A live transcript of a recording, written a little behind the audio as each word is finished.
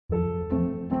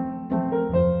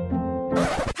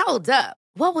Hold up.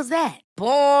 What was that?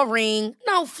 Boring.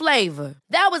 No flavor.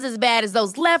 That was as bad as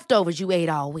those leftovers you ate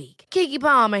all week. Keke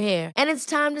Palmer here. And it's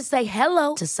time to say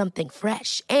hello to something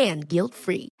fresh and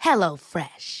guilt-free. Hello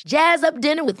Fresh. Jazz up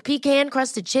dinner with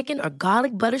pecan-crusted chicken or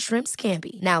garlic butter shrimp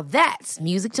scampi. Now that's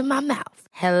music to my mouth.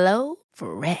 Hello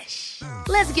Fresh.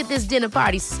 Let's get this dinner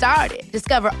party started.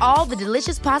 Discover all the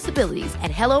delicious possibilities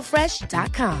at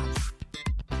hellofresh.com.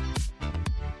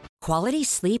 Quality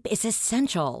sleep is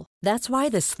essential. That's why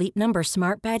the Sleep Number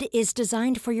Smart Bed is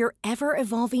designed for your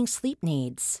ever-evolving sleep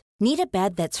needs. Need a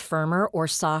bed that's firmer or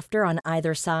softer on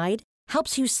either side?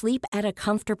 Helps you sleep at a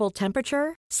comfortable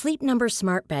temperature? Sleep Number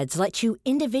Smart Beds let you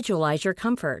individualize your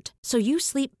comfort, so you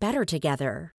sleep better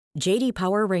together. J.D.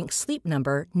 Power ranks Sleep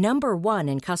Number number 1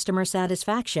 in customer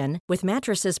satisfaction with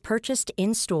mattresses purchased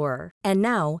in-store. And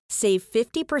now, save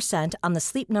 50% on the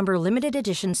Sleep Number Limited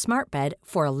Edition Smart Bed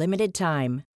for a limited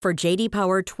time. For J.D.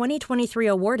 Power 2023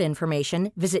 award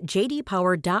information, visit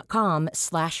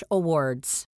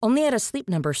jdpower.com/awards. Only at a Sleep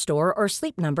Number store or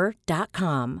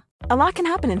sleepnumber.com. A lot can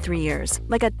happen in 3 years,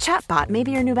 like a chatbot may be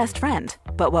your new best friend.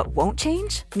 But what won't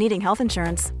change? Needing health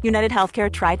insurance. United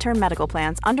Healthcare Tri-Term Medical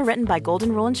Plans, underwritten by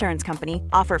Golden Rule Insurance Company,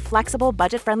 offer flexible,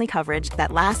 budget-friendly coverage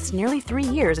that lasts nearly 3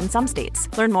 years in some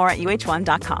states. Learn more at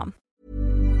uh1.com.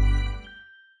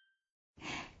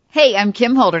 Hey, I'm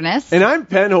Kim Holderness. And I'm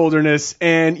Penn Holderness.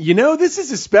 And you know, this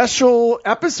is a special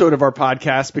episode of our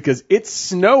podcast because it's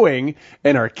snowing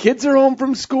and our kids are home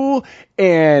from school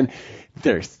and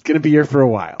they're going to be here for a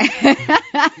while.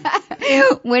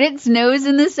 When it snows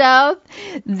in the South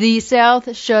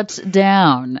shuts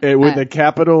down. With a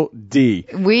capital D.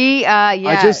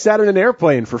 I just sat in an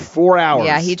airplane for 4 hours.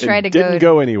 Yeah, he tried and to didn't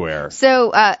go anywhere.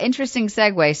 So, interesting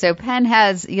segue. So Penn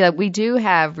has, we do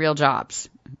have real jobs.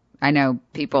 I know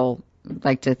people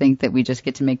like to think that we just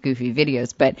get to make goofy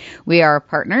videos, but we are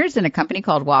partners in a company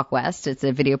called Walk West. It's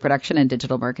a video production and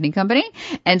digital marketing company.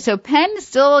 And so Penn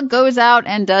still goes out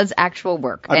and does actual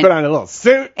work. I put on a little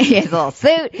suit. He has a little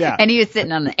suit. Yeah. And he was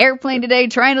sitting on the airplane today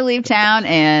trying to leave town,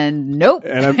 and nope.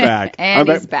 And I'm back. And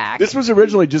he's back. This was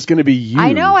originally just going to be you.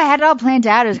 I know. I had it all planned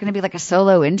out. It was going to be like a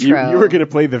solo intro. You were going to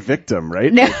play the victim,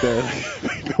 right? No.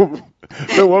 Like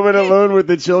the woman alone with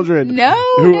the children. No.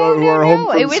 Who are home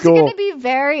from It was school. going to be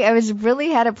really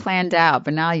had it planned out,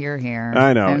 but now you're here.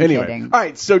 I know. I'm anyway, kidding. all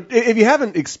right. So if you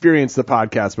haven't experienced the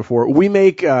podcast before, we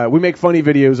make funny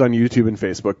videos on YouTube and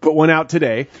Facebook. Put one out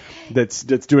today that's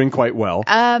doing quite well.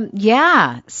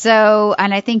 Yeah. So,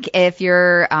 and I think if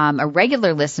you're a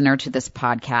regular listener to this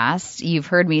podcast, you've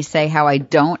heard me say how I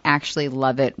don't actually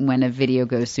love it when a video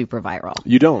goes super viral.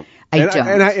 You don't. I don't.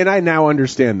 And I now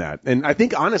understand that. And I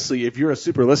think, honestly, if you're a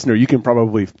super listener, you can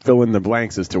probably fill in the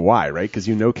blanks as to why, right? Because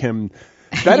you know Kim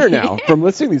better now from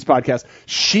listening to these podcasts.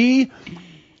 She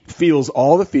feels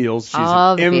all the feels. She's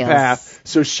an empath.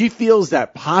 So she feels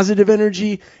that positive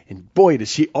energy. And boy,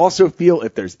 does she also feel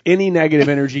if there's any negative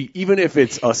energy, even if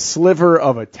it's a sliver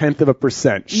of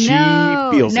 0.1%. She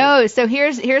feels it. No. So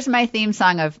here's my theme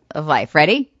song of life.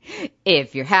 Ready?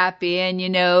 If you're happy and you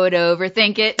know it,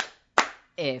 overthink it.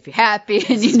 If you're happy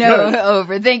and you know it,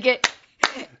 overthink it.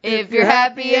 If you're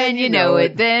happy and you know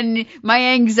it, then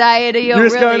my anxiety will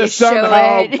really show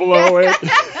it. Blow it.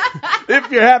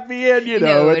 If you're happy and you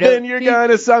know it, then you're going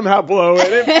to somehow blow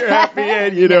it. If you're happy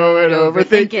and you know it,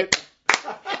 overthink it.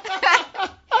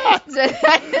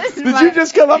 Did you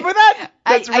just come up with that?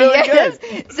 That's really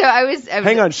good. So I was.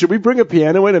 Hang on, should we bring a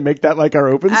piano in and make that like our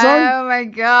open song? Oh my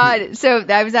God! So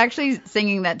I was actually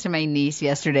singing that to my niece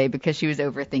yesterday because she was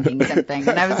overthinking something,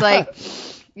 and I was like,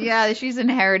 "Yeah, she's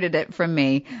inherited it from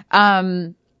me."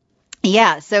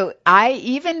 Yeah. So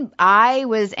I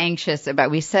was anxious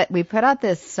about. We put out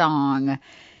this song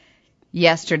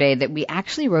yesterday that we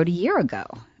actually wrote a year ago.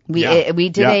 We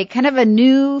did a kind of a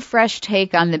new, fresh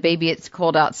take on the Baby It's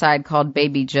Cold Outside called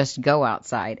Baby Just Go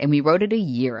Outside. And we wrote it a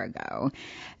year ago.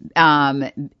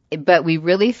 But we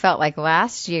really felt like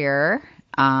last year,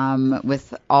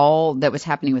 with all that was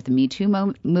happening with the Me Too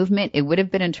movement, it would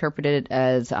have been interpreted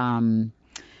as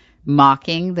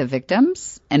mocking the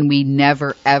victims. And we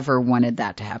never, ever wanted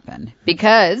that to happen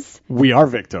because we are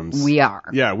victims. We are.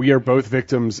 Yeah, we are both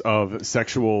victims of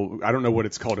sexual, I don't know what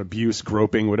it's called, abuse,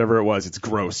 groping, whatever it was. It's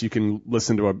gross. You can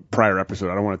listen to a prior episode.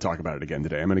 I don't want to talk about it again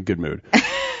today. I'm in a good mood. It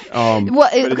happened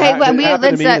to me,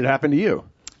 it happened to you.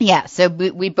 Yeah, so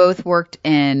we both worked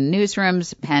in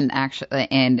newsrooms. Penn actually,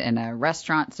 and in a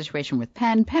restaurant situation with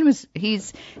Penn.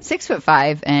 He's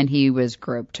 6'5" and he was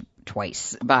groped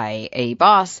twice by a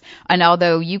boss. And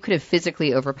although you could have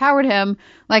physically overpowered him,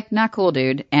 like, not cool,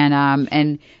 dude.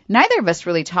 And neither of us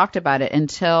really talked about it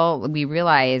until we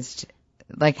realized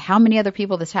Like how many other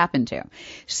people this happened to.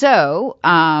 So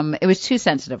it was too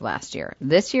sensitive last year.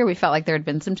 This year we felt like there had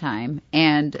been some time.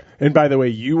 And by the way,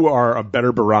 you are a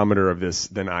better barometer of this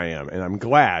than I am. And I'm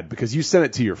glad because you sent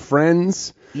it to your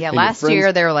friends. Yeah, last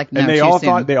year they were like, no, and they too all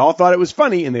soon. They all thought it was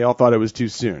funny and they all thought it was too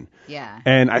soon. Yeah.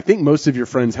 And I think most of your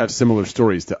friends have similar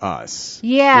stories to us.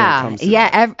 Yeah.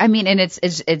 Yeah. I mean, and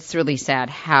it's really sad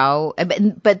how,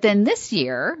 but then this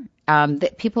year,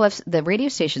 the radio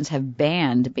stations have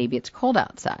banned Baby It's Cold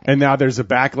Outside. And now there's a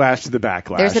backlash to the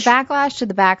backlash. There's a backlash to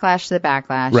the backlash to the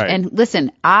backlash. Right. And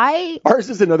listen, ours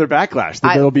is another backlash.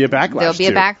 There'll be a backlash. There'll be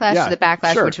a backlash to the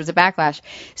backlash, sure. Which was a backlash.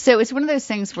 So it's one of those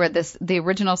things where the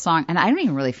original song, and I don't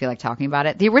even really feel like talking about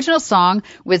it. The original song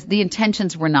was, the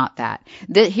intentions were not that.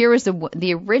 Here was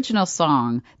the original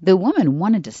song. The woman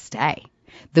wanted to stay.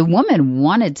 The woman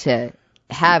wanted to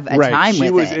have a time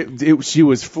with it. She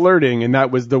was flirting, and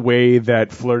that was the way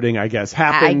that flirting, I guess,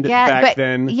 happened back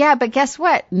then. Yeah, but guess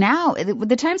what? Now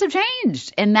the times have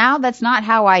changed, and now that's not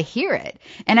how I hear it.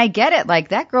 And I get it. Like,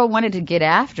 that girl wanted to get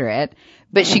after it,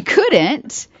 but she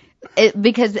couldn't.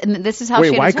 Because this is how she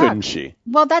had to why talk. couldn't she?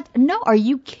 Well, are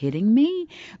you kidding me?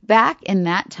 Back in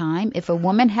that time, if a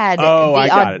woman had the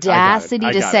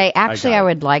audacity to say, actually, I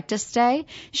would like to stay,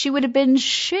 she would have been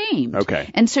shamed. Okay.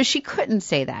 And so she couldn't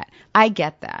say that. I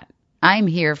get that. I'm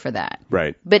here for that.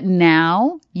 Right. But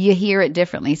now you hear it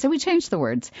differently. So we changed the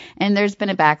words. And there's been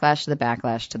a backlash to the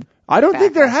backlash to the I don't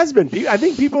think there has been. I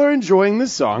think people are enjoying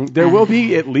this song. There will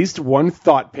be at least one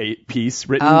thought piece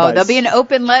written by... there'll be an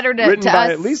open letter to us.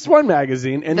 By at least one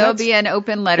magazine. And there'll be an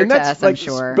open letter to us, I'm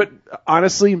sure. But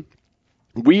honestly,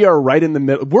 we are right in the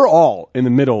middle. We're all in the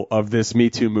middle of this Me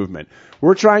Too movement.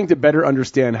 We're trying to better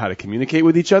understand how to communicate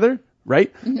with each other,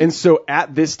 right? Mm-hmm. And so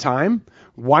at this time,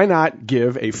 why not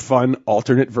give a fun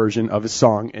alternate version of a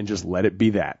song and just let it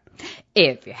be that?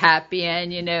 If you're happy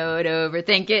and you know it,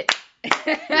 overthink it.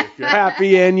 If you're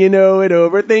happy and you know it,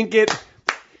 overthink it.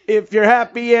 If you're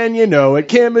happy and you know it,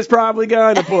 Kim is probably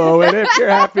gonna blow it. If you're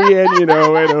happy and you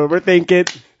know it, overthink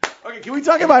it. Okay, can we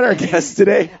talk about our guest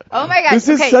today? Oh my gosh. This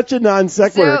is such a non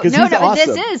sequitur because he's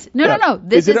awesome. This is. No.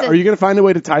 Are you going to find a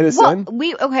way to tie this in?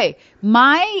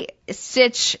 My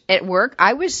sitch at work,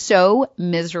 I was so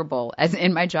miserable as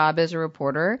in my job as a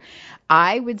reporter.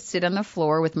 I would sit on the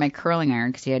floor with my curling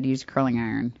iron because you had to use a curling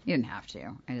iron. You didn't have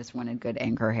to. I just wanted good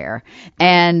anchor hair.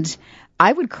 And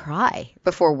I would cry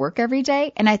before work every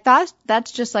day. And I thought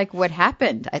that's just like what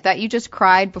happened. I thought you just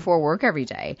cried before work every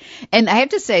day. And I have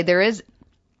to say,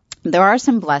 there are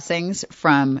some blessings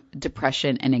from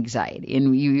depression and anxiety.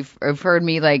 And you've heard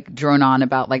me like drone on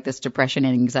about like this depression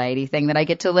and anxiety thing that I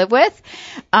get to live with.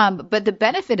 But the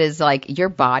benefit is like your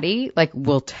body like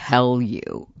will tell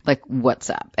you like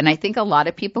what's up. And I think a lot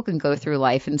of people can go through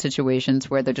life in situations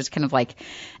where they're just kind of like,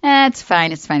 it's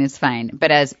fine, it's fine, it's fine.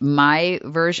 But as my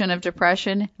version of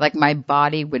depression, like my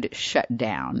body would shut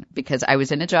down because I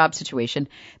was in a job situation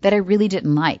that I really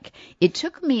didn't like. It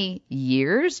took me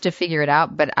years to figure it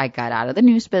out, but I got out of the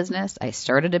news business. I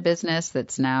started a business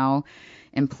that's now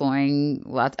employing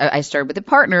lots. I started with a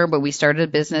partner, but we started a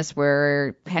business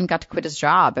where Penn got to quit his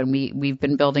job, and we've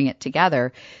been building it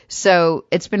together. So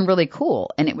it's been really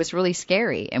cool, and it was really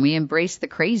scary, and we embraced the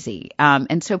crazy.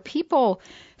 And so people,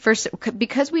 first,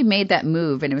 because we made that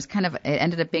move, and it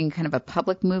ended up being kind of a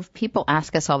public move. People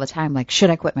ask us all the time, like,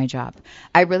 should I quit my job?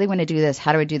 I really want to do this.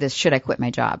 How do I do this? Should I quit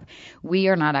my job? We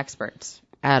are not experts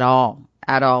at all.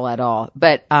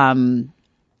 But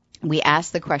we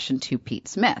asked the question to Pete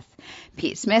Smith.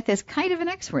 Pete Smith is kind of an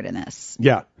expert in this.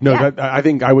 Yeah. No, yeah. I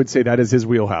think I would say that is his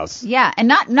wheelhouse. Yeah. And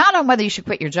not on whether you should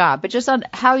quit your job, but just on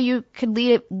how you could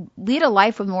lead a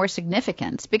life with more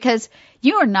significance, because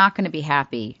you are not going to be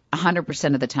happy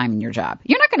 100% of the time in your job.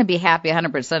 You're not going to be happy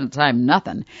 100% of the time,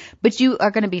 nothing, but you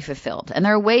are going to be fulfilled. And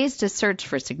there are ways to search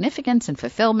for significance and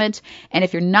fulfillment. And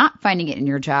if you're not finding it in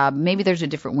your job, maybe there's a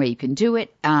different way you can do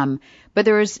it. But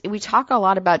we talk a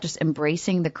lot about just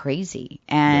embracing the crazy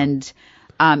and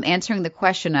answering the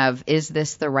question of, is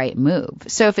this the right move?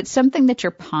 So if it's something that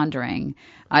you're pondering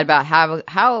about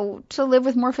how to live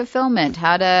with more fulfillment,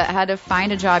 how to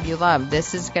find a job you love,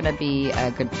 this is going to be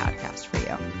a good podcast for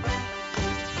you.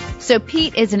 So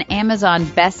Pete is an Amazon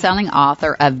best-selling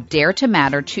author of Dare to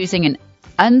Matter, Choosing an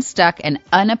Unstuck and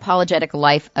Unapologetic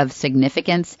Life of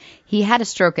Significance. He had a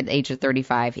stroke at the age of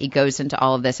 35. He goes into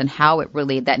all of this and how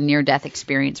that near-death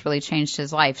experience really changed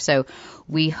his life. So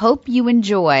we hope you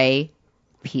enjoy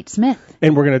Pete Smith.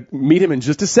 And we're going to meet him in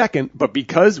just a second, but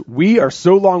because we are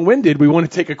so long-winded, we want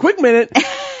to take a quick minute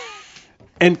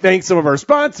and thank some of our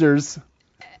sponsors,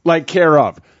 like Care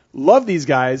of. Love these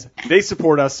guys. They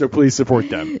support us, so please support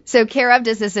them. So Care of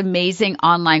does this amazing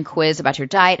online quiz about your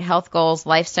diet, health goals,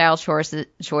 lifestyle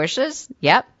choices.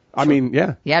 Yep. I mean,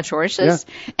 yeah. Yeah, choices.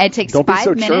 Yeah. And it takes Don't be 5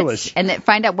 so minutes churlish. and then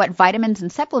find out what vitamins and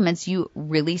supplements you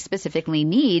really specifically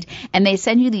need. And they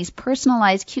send you these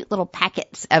personalized, cute little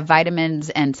packets of vitamins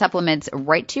and supplements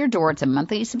right to your door. It's a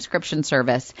monthly subscription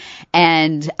service.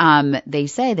 And they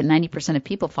say that 90% of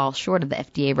people fall short of the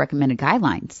FDA recommended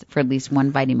guidelines for at least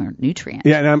one vitamin or nutrient.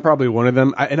 Yeah, and I'm probably one of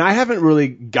them. And I haven't really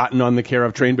gotten on the Care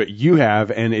of train, but you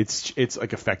have, and it's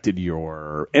like affected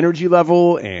your energy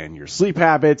level and your sleep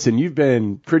habits, and you've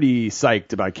been pretty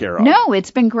psyched about Care of. No, it's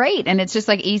been great. And it's just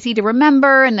like easy to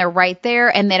remember, and they're right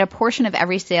there. And then a portion of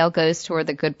every sale goes toward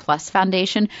the Good Plus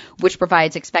Foundation, which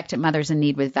provides expectant mothers in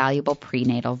need with valuable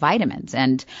prenatal vitamins.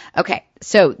 And okay,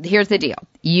 so here's the deal.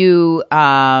 You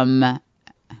what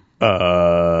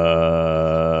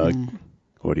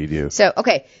do you do?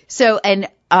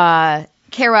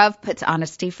 Care of puts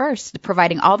honesty first,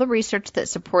 providing all the research that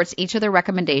supports each of their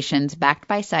recommendations backed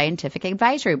by scientific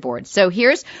advisory boards. So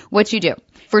here's what you do.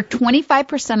 For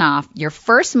 25% off your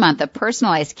first month of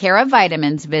personalized Care of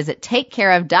vitamins, visit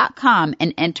takecareof.com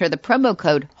and enter the promo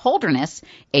code Holderness,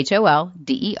 HOLDERNESS,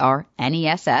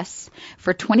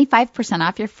 for 25%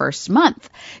 off your first month.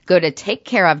 Go to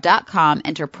takecareof.com,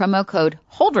 enter promo code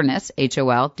Holderness,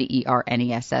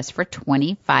 HOLDERNESS, for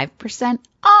 25%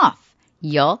 off.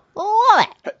 You'll love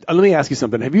it. Let me ask you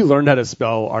something. Have you learned how to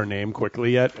spell our name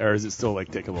quickly yet, or is it still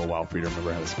like take a little while for you to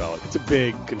remember how to spell it? It's a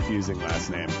big, confusing last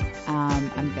name. I'm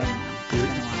good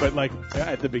now. But like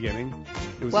at the beginning,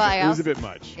 it was a bit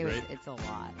much, right? It's a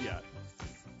lot. Yeah.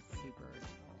 Super.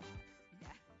 Yeah.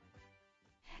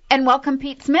 And welcome,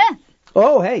 Pete Smith.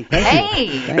 Oh, hey. Hey.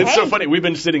 It's so funny. We've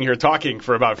been sitting here talking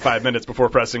for about 5 minutes before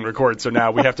pressing record, so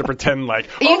now we have to pretend like,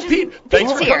 Pete,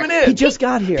 thanks for coming in. He just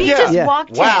got here. Pete just walked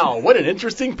in. Wow, what an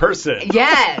interesting person.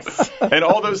 Yes. And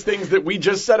all those things that we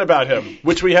just said about him,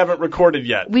 which we haven't recorded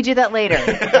yet. We do that later.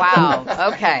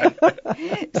 Wow.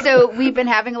 Okay. So we've been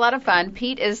having a lot of fun.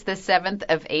 Pete is the 7th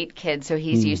of 8 kids, so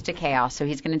he's used to chaos, so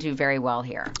he's going to do very well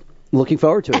here. Looking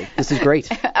forward to it. This is great.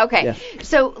 Okay. Yeah.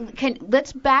 So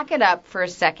let's back it up for a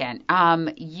second.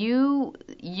 You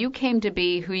came to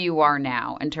be who you are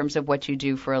now in terms of what you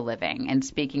do for a living and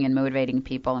speaking and motivating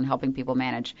people and helping people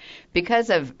manage because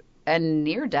of a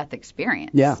near-death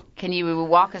experience. Yeah. Can you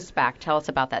walk us back? Tell us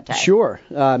about that day. Sure.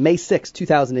 May 6,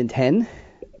 2010,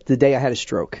 the day I had a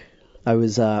stroke. I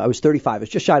was 35. I was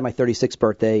just shy of my 36th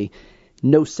birthday.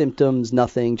 No symptoms,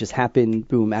 nothing. Just happened.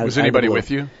 Boom. Was anybody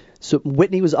with you? So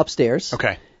Whitney was upstairs.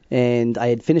 Okay. And I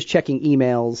had finished checking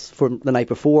emails for the night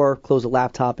before, closed the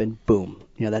laptop, and boom,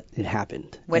 that it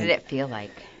happened. What did it feel like?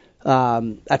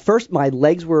 At first, my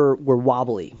legs were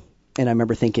wobbly, and I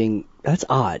remember thinking, that's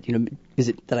odd. Is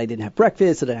it that I didn't have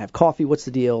breakfast? Did I have coffee? What's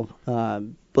the deal?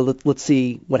 But let's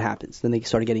see what happens. Then they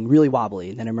started getting really wobbly,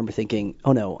 and then I remember thinking,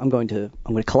 oh no, I'm going to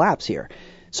collapse here.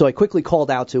 So I quickly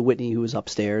called out to Whitney, who was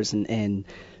upstairs, and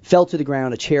fell to the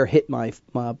ground. A chair hit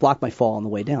blocked my fall on the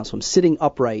way down. So I'm sitting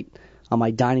upright on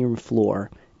my dining room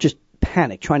floor, just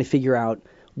panicked, trying to figure out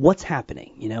what's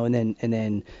happening, and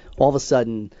then all of a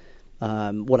sudden,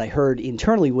 what I heard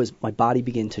internally was my body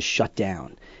begin to shut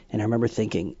down. And I remember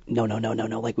thinking, no,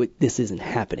 like this isn't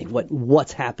happening.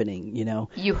 What's happening,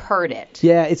 You heard it.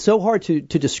 Yeah, it's so hard to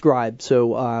describe.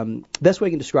 So best way I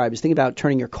can describe is think about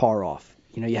turning your car off.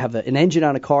 You have an engine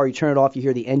on a car, you turn it off, you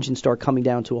hear the engine start coming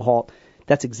down to a halt.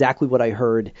 That's exactly what I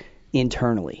heard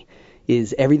internally,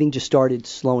 is everything just started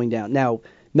slowing down. Now,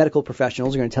 medical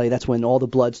professionals are going to tell you that's when all the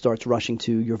blood starts rushing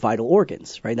to your vital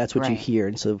organs, right? That's what you hear.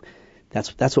 And so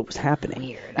that's what was happening.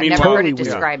 Weird. I've never heard it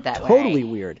described that way. Totally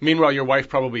weird. Meanwhile, your wife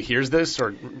probably hears this,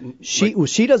 or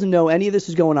she doesn't know any of this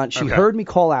is going on. She heard me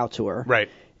call out to her. Right.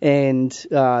 And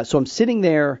so I'm sitting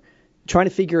there trying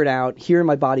to figure it out, hearing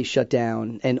my body shut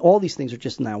down, and all these things are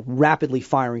just now rapidly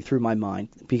firing through my mind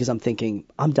because I'm thinking,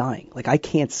 I'm dying. Like, I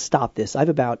can't stop this. I have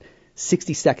about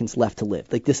 60 seconds left to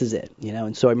live. Like, this is it,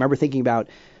 And so I remember thinking about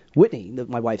Whitney,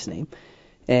 my wife's name,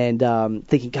 and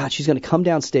thinking, God, she's going to come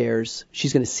downstairs.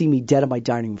 She's going to see me dead on my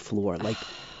dining room floor. Like,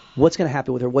 what's going to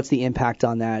happen with her? What's the impact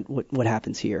on that? What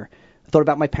happens here? I thought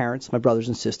about my parents, my brothers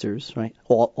and sisters, right?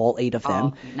 All 8 of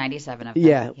them. 97 of them.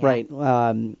 Yeah, right.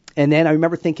 And then I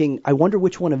remember thinking, I wonder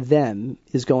which one of them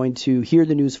is going to hear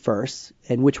the news first,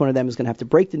 and which one of them is going to have to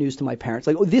break the news to my parents.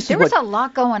 Like, there was a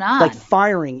lot going on. Like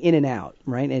firing in and out,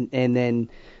 right? And then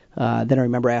I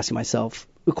remember asking myself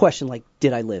a question like,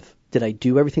 did I live? Did I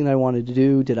do everything that I wanted to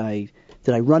do? Did I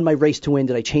run my race to win?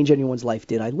 Did I change anyone's life?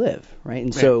 Did I live? Right?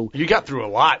 And so you got through a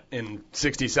lot in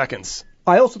 60 seconds.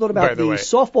 I also thought about By the the way.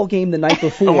 softball game the night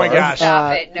before. Oh my gosh.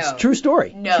 Stop it. No. It's a true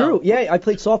story. No. True. Yeah, I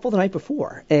played softball the night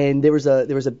before, and there was a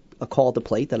call at the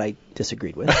plate that I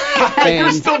disagreed with.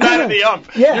 You're still mad at the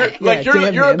ump. Yeah, You're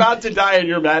damn him. about to die and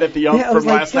you're mad at the ump Yeah, I was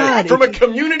from like, last night. God, From a if-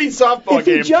 community softball If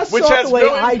he game, just which saw it has the way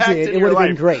no I impact did, in it your would have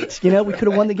been life. great. You know, we could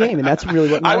have won the game, and that's really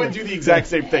what I mattered. would do the exact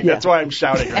same thing. Yeah. That's why I'm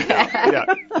shouting right now.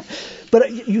 Yeah. But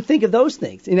you think of those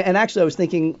things, and actually I was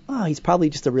thinking, oh, he's probably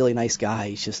just a really nice guy.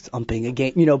 He's just umping a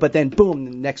game, But then, boom,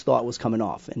 the next thought was coming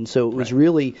off, and so it was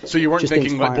really. So you weren't just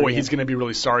thinking, like, inspiring boy, he's him. going to be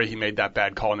really sorry he made that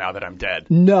bad call now that I'm dead.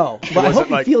 No, but I wasn't hope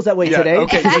he like- feels that way Yeah, today.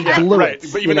 okay, because he yeah, blew right.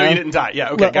 it, But even though you didn't die,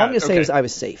 yeah, okay, Well, got all I'm it, gonna say okay. is I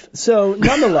was safe. So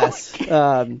nonetheless,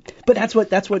 but that's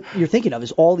what you're thinking of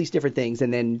is all these different things,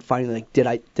 and then finally, like, did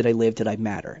I live? Did I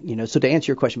matter? So to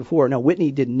answer your question before, no,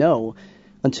 Whitney didn't know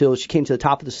until she came to the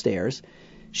top of the stairs.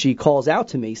 She calls out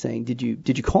to me saying, "Did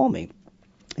you call me?"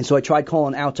 And so I tried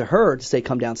calling out to her to say,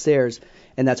 "Come downstairs,"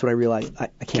 and that's when I realized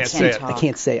I can't say it. I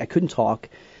can't say. I couldn't talk.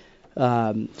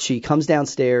 She comes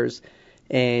downstairs,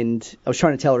 and I was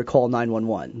trying to tell her to call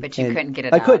 911. But you and couldn't get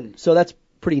it I out. couldn't. So that's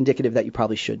pretty indicative that you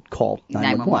probably should call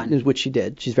 911, which she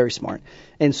did. She's very smart.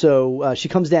 And so she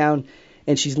comes down,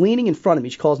 and she's leaning in front of me.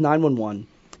 She calls 911,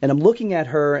 and I'm looking at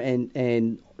her,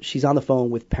 and she's on the phone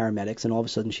with paramedics, and all of a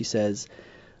sudden she says,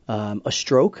 a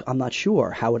stroke? I'm not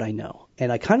sure. How would I know?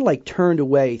 And I kind of like turned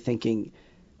away thinking,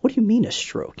 what do you mean a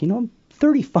stroke? I'm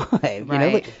 35.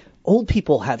 Right. Like old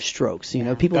people have strokes.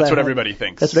 People. That's that what have- everybody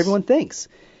thinks. That's what everyone thinks.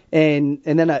 And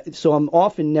then so I'm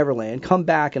off in Neverland, come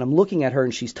back, and I'm looking at her,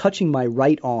 and she's touching my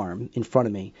right arm in front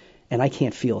of me, and I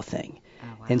can't feel a thing. Oh,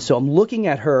 wow. And so I'm looking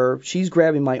at her, she's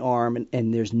grabbing my arm,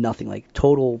 and there's nothing, like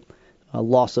total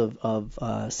loss of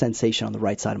sensation on the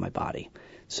right side of my body.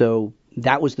 So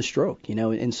that was the stroke,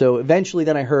 And so eventually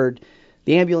then I heard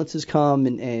the ambulances come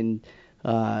and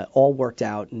all worked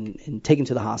out and taken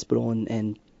to the hospital,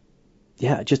 and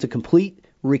yeah, just a complete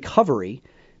recovery.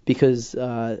 Because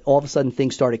all of a sudden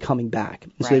things started coming back.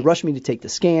 And so they Right. rushed me to take the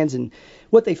scans, and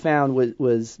what they found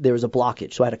was there was a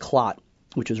blockage. So I had a clot,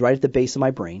 which was right at the base of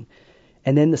my brain.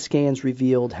 And then the scans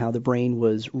revealed how the brain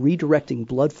was redirecting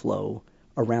blood flow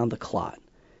around the clot.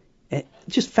 And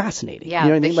just fascinating. Yeah,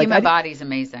 You know what I the mean? Like, human body's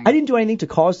amazing. I didn't do anything to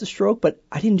cause the stroke, but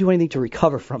I didn't do anything to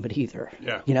recover from it either.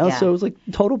 Yeah. Yeah. So it was like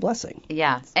a total blessing.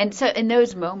 Yeah. And so in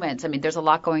those moments, I mean, there's a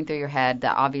lot going through your head.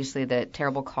 Obviously, the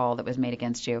terrible call that was made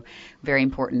against you, very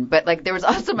important. But, like, there was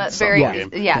also a very, game.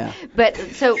 yeah. But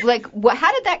so, like,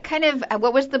 how did that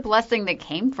what was the blessing that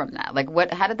came from that? Like,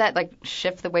 how did that, like,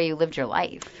 shift the way you lived your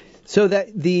life? So that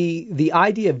the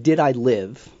idea of did I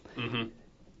live?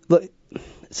 Look,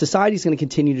 society's going to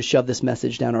continue to shove this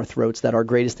message down our throats that our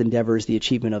greatest endeavor is the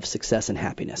achievement of success and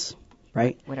happiness,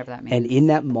 right? Whatever that means. And in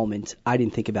that moment, I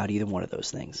didn't think about either one of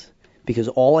those things because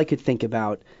all I could think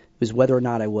about was whether or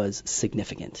not I was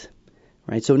significant,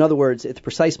 right? So in other words, at the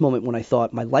precise moment when I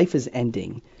thought my life is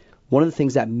ending, one of the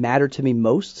things that mattered to me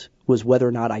most was whether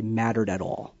or not I mattered at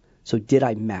all. So did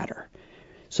I matter?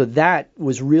 So that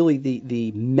was really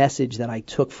the message that I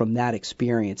took from that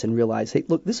experience and realized, hey,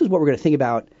 look, this is what we're going to think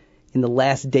about in the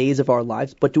last days of our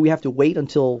lives, but do we have to wait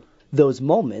until those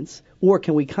moments, or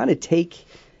can we kind of take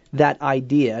that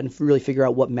idea and really figure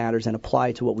out what matters and apply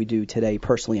it to what we do today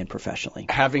personally and professionally?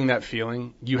 Having that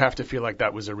feeling, you have to feel like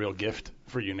that was a real gift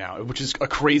for you now, which is a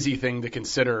crazy thing to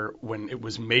consider when it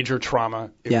was major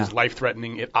trauma, it was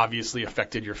life-threatening, it obviously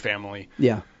affected your family.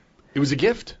 Yeah. It was a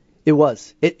gift. It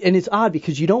was. And it's odd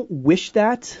because you don't wish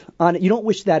that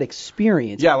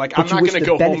experience. Yeah, like I'm but you not wish going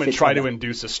to the go home and benefits try of to it.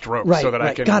 induce a stroke Right, so that I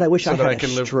right. can. God, I wish so I that had I can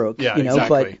a live. stroke. Yeah,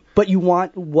 Exactly. But you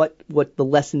want what the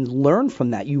lessons learned from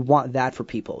that. You want that for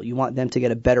people. You want them to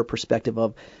get a better perspective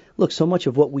of, look, so much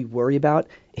of what we worry about,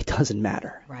 it doesn't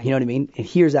matter. Right. You know what I mean? And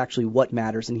here's actually what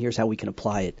matters, and here's how we can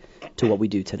apply it to what we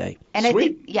do today. And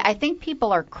Sweet. I think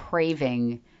people are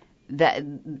craving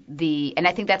and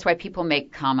I think that's why people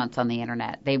make comments on the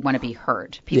internet. They want to be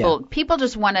heard. People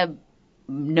just want to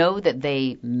know that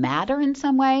they matter in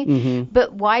some way. Mm-hmm.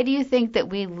 But why do you think that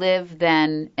we live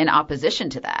then in opposition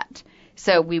to that?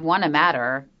 So we want to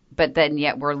matter, but then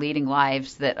yet we're leading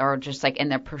lives that are just like in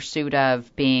the pursuit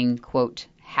of being, quote,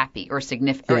 happy or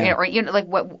significant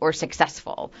or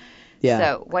successful. Yeah.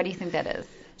 So why do you think that is?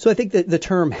 So I think that the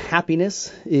term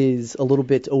happiness is a little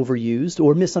bit overused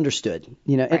or misunderstood.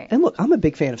 Right. And look, I'm a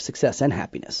big fan of success and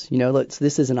happiness.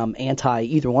 This isn't I'm anti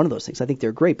either one of those things. I think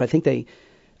they're great, but I think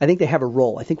they have a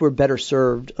role. I think we're better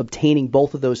served obtaining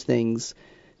both of those things,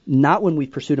 not when we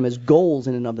pursue them as goals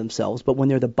in and of themselves, but when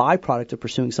they're the byproduct of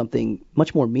pursuing something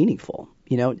much more meaningful.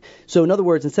 So in other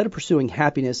words, instead of pursuing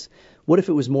happiness, what if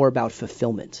it was more about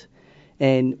fulfillment?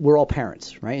 And we're all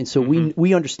parents, right? And so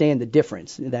we understand the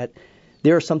difference that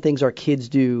There are some things our kids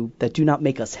do that do not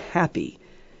make us happy,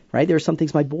 right? There are some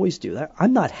things my boys do.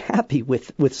 I'm not happy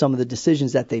with some of the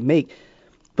decisions that they make,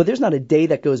 but there's not a day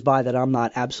that goes by that I'm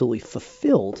not absolutely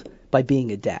fulfilled by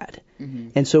being a dad. Mm-hmm.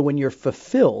 And so when you're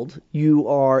fulfilled, you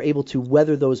are able to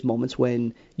weather those moments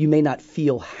when you may not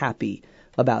feel happy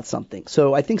about something.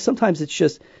 So I think sometimes it's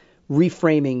just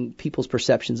reframing people's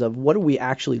perceptions of what are we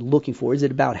actually looking for? Is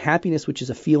it about happiness, which is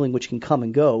a feeling which can come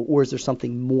and go, or is there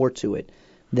something more to it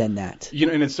than that? You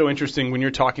know, and it's so interesting when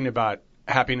you're talking about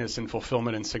happiness and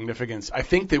fulfillment and significance. I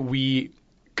think that we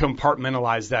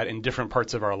compartmentalize that in different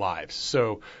parts of our lives.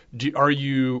 So are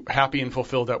you happy and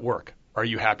fulfilled at work? Are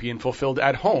you happy and fulfilled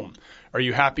at home? Are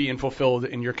you happy and fulfilled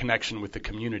in your connection with the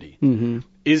community? Mm-hmm.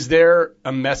 Is there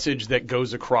a message that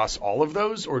goes across all of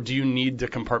those, or do you need to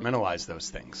compartmentalize those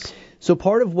things? So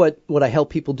part of what I help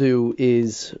people do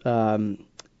is to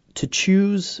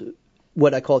choose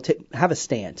what I call have a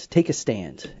stand, take a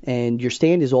stand. And your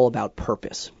stand is all about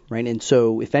purpose, right? And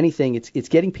so if anything, it's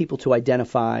getting people to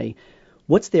identify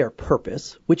what's their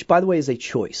purpose, which, by the way, is a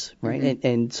choice, right? Mm-hmm.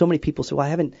 And so many people say, well,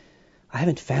 I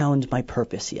haven't found my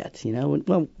purpose yet, you know.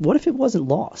 Well, what if it wasn't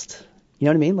lost? You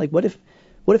know what I mean? Like, what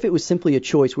if it was simply a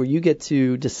choice where you get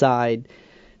to decide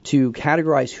to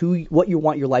categorize what you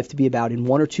want your life to be about in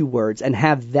one or two words and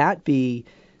have that be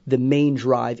the main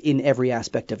drive in every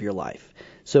aspect of your life.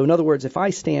 So in other words, if I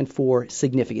stand for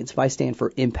significance, if I stand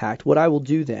for impact, what I will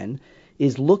do then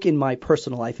is look in my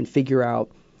personal life and figure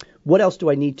out what else do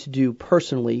I need to do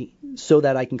personally so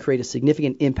that I can create a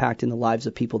significant impact in the lives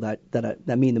of people that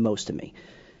mean the most to me.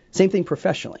 Same thing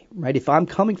professionally, right? If I'm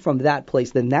coming from that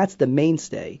place, then that's the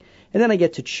mainstay. And then I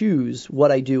get to choose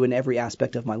what I do in every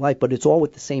aspect of my life, but it's all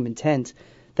with the same intent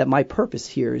that my purpose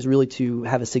here is really to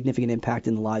have a significant impact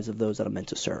in the lives of those that I'm meant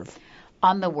to serve.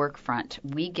 On the work front,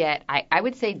 we get, I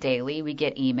would say daily, we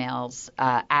get emails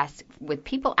with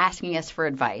people asking us for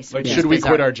advice. Like, should we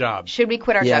quit our jobs? Should we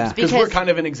quit our jobs? Because we're kind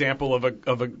of an example of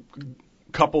a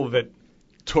couple that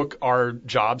took our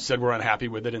job, said we're unhappy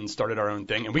with it, and started our own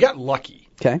thing, and we got lucky.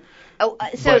 Okay.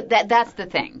 That's the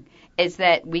thing, is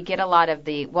that we get a lot of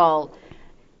the, well,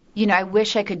 you know, I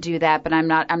wish I could do that, but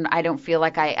I don't feel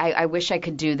like I wish I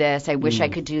could do this. I wish I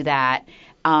could do that.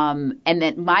 And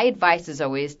then my advice is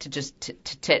always to just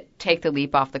to take the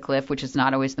leap off the cliff, which is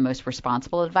not always the most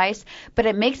responsible advice. But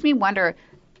it makes me wonder,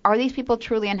 are these people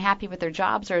truly unhappy with their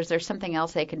jobs, or is there something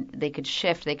else they could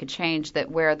shift, they could change, that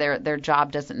where their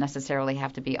job doesn't necessarily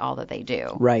have to be all that they do?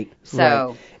 Right. So,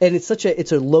 right. And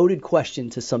it's a loaded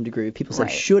question to some degree. People say,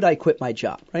 should I quit my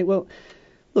job? Right. Well,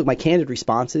 look, my candid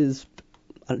response is,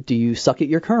 do you suck at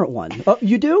your current one? Oh,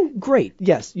 you do? Great.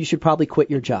 Yes, you should probably quit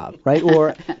your job, right?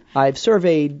 Or I've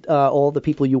surveyed all the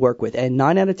people you work with, and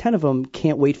 9 out of 10 of them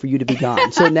can't wait for you to be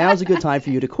gone. So now's a good time for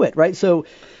you to quit, right? So,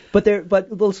 but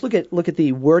let's look at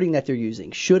the wording that they're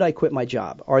using. Should I quit my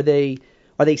job? Are they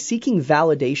seeking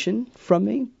validation from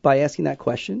me by asking that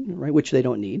question, right? Which they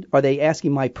don't need. Are they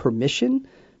asking my permission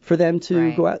for them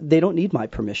to go out? They don't need my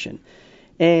permission,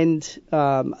 and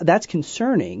that's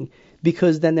concerning.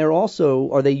 Because then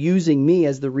are they using me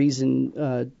as the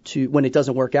reason to, when it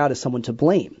doesn't work out, as someone to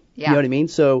blame? Yeah. You know what I mean?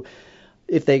 So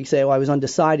if they say, I was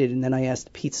undecided, and then I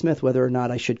asked Pete Smith whether or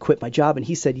not I should quit my job, and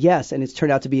he said yes, and it's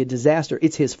turned out to be a disaster,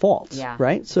 it's his fault,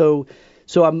 right? So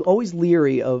I'm always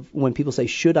leery of when people say,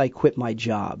 should I quit my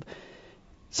job?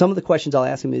 Some of the questions I'll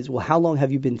ask them is, well, how long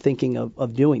have you been thinking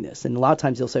of doing this? And a lot of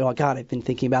times they'll say, oh, God, I've been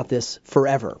thinking about this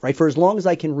forever, right? For as long as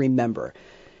I can remember.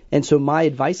 And so my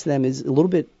advice to them is a little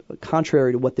bit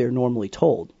contrary to what they're normally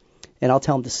told. And I'll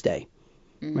tell them to stay.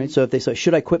 Mm-hmm. Right? So if they say,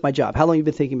 should I quit my job? How long have you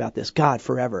been thinking about this? God,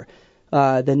 forever.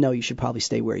 Then no, you should probably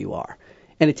stay where you are.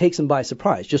 And it takes them by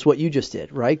surprise, just what you just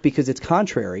did, right? Because it's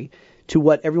contrary to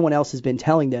what everyone else has been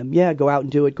telling them. Yeah, go out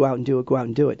and do it, go out and do it, go out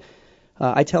and do it.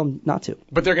 I tell them not to.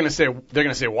 But they're going to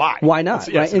say why? Why not?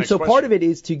 Right? And so part of it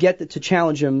is to to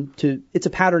challenge them to. It's a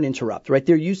pattern interrupt, right?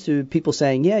 They're used to people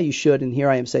saying, yeah, you should, and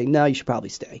here I am saying, no, you should probably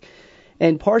stay.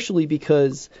 And partially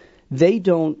because they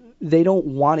don't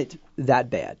want it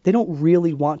that bad. They don't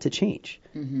really want to change.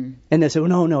 Mm-hmm. And they say,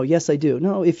 well, no, yes, I do.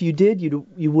 No, if you did,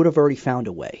 you would have already found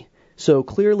a way. So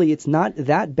clearly it's not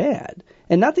that bad.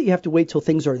 And not that you have to wait till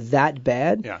things are that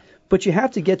bad. Yeah. But you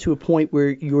have to get to a point where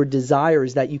your desire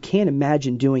is that you can't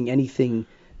imagine doing anything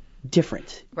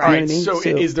different. Right. You know what I mean? So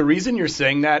is the reason you're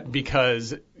saying that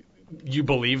because you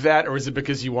believe that, or is it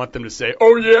because you want them to say,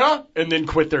 oh, yeah, and then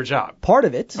quit their job? Part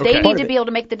of it. They need to be able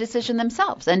to make the decision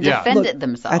themselves and defend it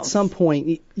themselves. At some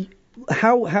point,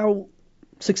 how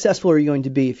successful are you going to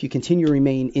be if you continue to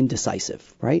remain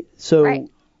indecisive, right? So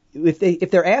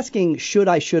if they're asking, should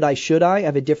I, I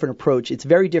have a different approach. It's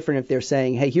very different if they're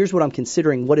saying, hey, here's what I'm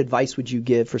considering. What advice would you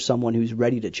give for someone who's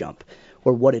ready to jump?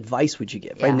 or what advice would you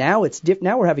give? Yeah. Right now,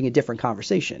 now we're having a different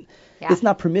conversation. Yeah. It's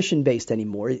not permission based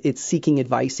anymore. It's seeking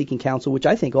advice, seeking counsel, which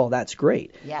I think all that's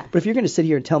great. Yeah. But if you're going to sit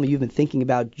here and tell me you've been thinking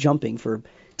about jumping for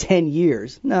 10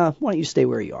 years, no, why don't you stay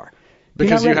where you are?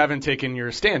 Because you haven't taken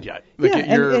your stand yet. Like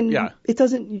It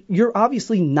doesn't. You're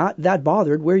obviously not that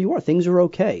bothered where you are. Things are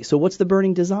okay. So what's the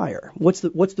burning desire? What's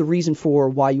the reason for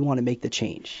why you want to make the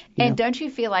change? And don't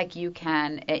you feel like you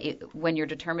can, when you're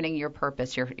determining your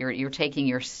purpose, you're taking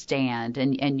your stand,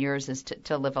 and yours is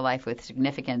to live a life with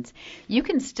significance. You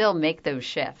can still make those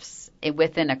shifts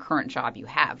within a current job you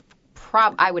have.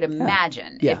 I would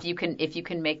imagine if you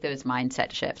can make those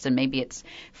mindset shifts, and maybe it's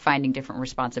finding different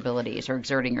responsibilities or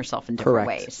exerting yourself in different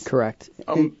ways. Correct.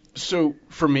 So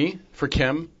for me, for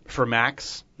Kim, for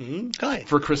Max,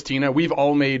 for Christina, we've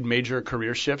all made major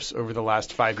career shifts over the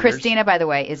last 5 years. Christina, by the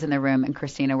way, is in the room, and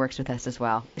Christina works with us as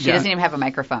well. She doesn't even have a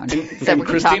microphone. So and we can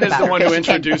Christina's talk about the one her. who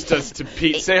introduced us to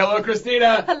Pete. Say hello,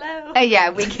 Christina.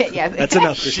 Yeah, we can. Yeah, That's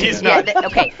enough. She's not.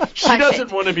 Okay. She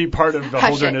doesn't want to be part of the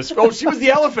Holderness. Oh, she was the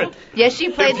elephant. Yes, she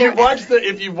played.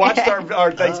 If you watched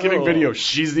our Thanksgiving video,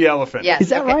 she's the elephant. Yes. Is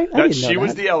that right? I didn't know She that.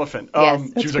 was the elephant. Yes.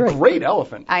 She was That's a great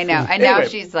elephant. I know. And now Anyway,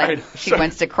 she's like, she so-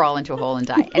 wants to crawl into a hole and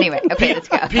die. Anyway, okay, let's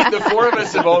go. Pete, the four of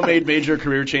us have all made major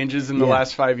career changes in the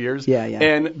last 5 years. Yeah.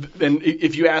 And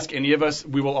if you ask any of us,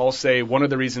 we will all say one of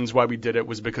the reasons why we did it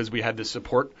was because we had the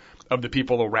support of the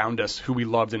people around us who we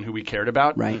loved and who we cared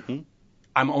about. Right.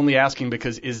 I'm only asking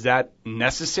because is that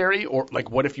necessary, or like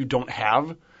what if you don't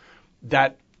have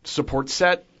that support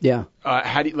set? Yeah.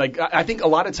 How do you, I think a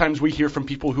lot of times we hear from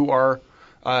people who are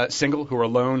single, who are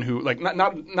alone, who like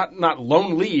not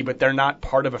lonely, but they're not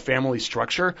part of a family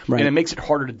structure, Right. and it makes it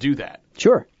harder to do that.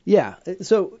 Sure. Yeah.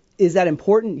 So is that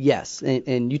important? Yes.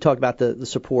 And you talked about the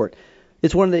support.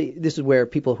 It's this is where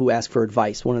people who ask for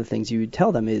advice, one of the things you would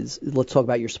tell them is, let's talk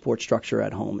about your support structure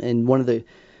at home. And one of the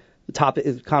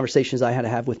topic conversations I had to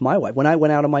have with my wife when I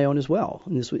went out on my own as well,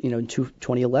 and this was, in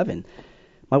 2011,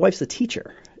 my wife's a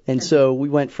teacher. And so we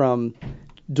went from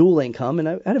dual income, and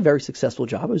I had a very successful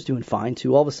job. I was doing fine,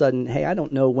 to all of a sudden, hey, I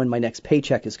don't know when my next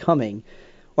paycheck is coming.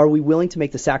 Are we willing to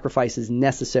make the sacrifices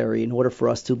necessary in order for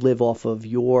us to live off of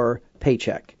your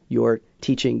paycheck, your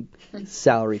teaching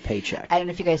salary paycheck? I don't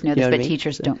know if you guys know this, You know what but I mean?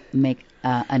 teachers don't make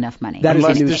enough money. That is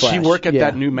Unless a does she newsflash. work at Yeah.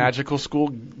 that new magical school,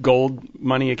 Gold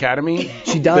Money Academy?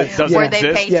 She does. That doesn't Where they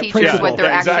exist? pay Yeah, teachers principal. what they're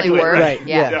Yeah, actually exactly. worth. Right.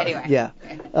 Yeah. Yeah. Anyway.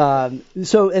 Yeah.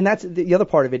 So, and that's the other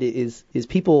part of it is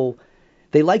people,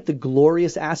 they like the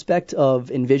glorious aspect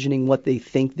of envisioning what they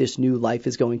think this new life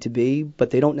is going to be, but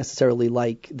they don't necessarily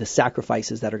like the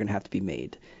sacrifices that are going to have to be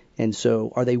made. And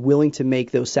so, are they willing to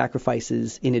make those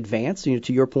sacrifices in advance?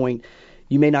 To your point,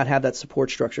 you may not have that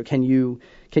support structure. Can you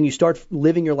start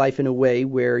living your life in a way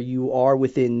where you are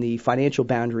within the financial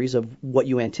boundaries of what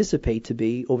you anticipate to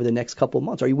be over the next couple of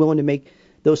months? Are you willing to make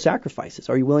those sacrifices?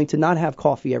 Are you willing to not have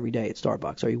coffee every day at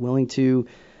Starbucks? Are you willing to,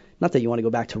 not that you want to go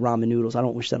back to ramen noodles, I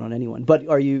don't wish that on anyone, but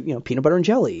are you, peanut butter and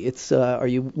jelly? Are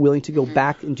you willing to go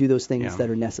back and do those things that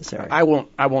are necessary? I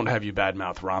won't have you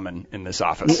badmouth ramen in this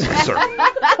office, sir.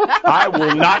 I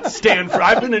will not stand for.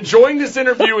 I've been enjoying this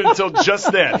interview until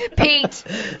just then. Pete.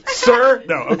 Sir?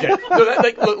 No, okay.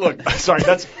 No, look, sorry,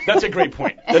 that's a great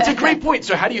point. That's a great point.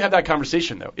 So how do you have that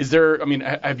conversation, though?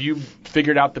 Have you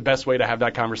figured out the best way to have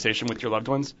that conversation with your loved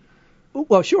ones?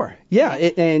 Well, sure. Yeah.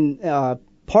 And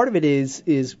part of it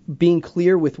is being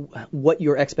clear with what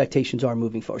your expectations are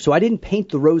moving forward. So I didn't paint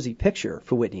the rosy picture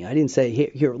for Whitney. I didn't say,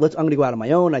 here, I'm going to go out on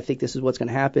my own. I think this is what's going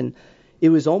to happen. It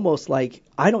was almost like,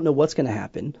 I don't know what's going to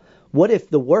happen. What if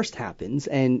the worst happens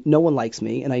and no one likes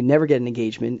me and I never get an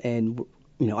engagement and,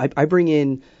 I bring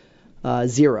in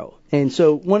zero. And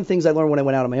so one of the things I learned when I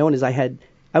went out on my own is I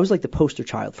was like the poster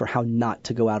child for how not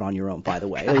to go out on your own, by the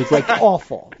way. It was like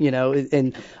awful,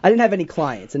 and I didn't have any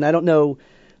clients. And I don't know,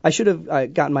 I should have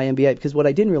gotten my MBA, because what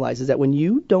I didn't realize is that when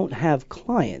you don't have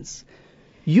clients,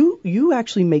 you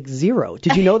actually make zero.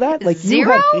 Did you know that? Like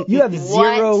Zero? You have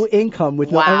zero income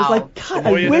with no. I was like, God,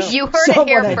 I wish You heard it someone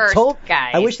here had first, told.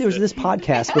 guys. I wish there was this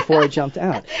podcast before I jumped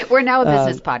out. We're now a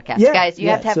business podcast. yeah, Guys, you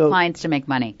have to have so- clients to make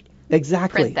money.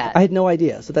 Exactly. Print that. I had no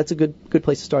idea. So that's a good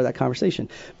place to start that conversation.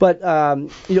 But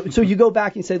so you go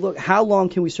back and say, look, how long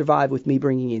can we survive with me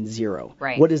bringing in zero?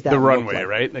 Right. What does that The look runway, like?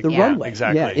 right? The Yeah, runway.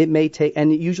 exactly. Yeah, it may take,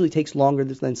 and it usually takes longer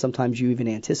than sometimes you even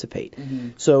anticipate. Mm-hmm.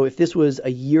 So if this was a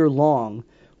year long,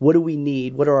 what do we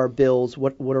need? What are our bills?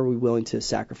 What are we willing to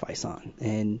sacrifice on?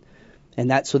 And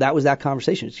that was that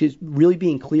conversation. It's just really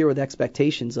being clear with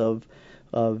expectations of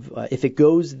if it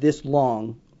goes this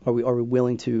long, are we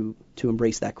willing to to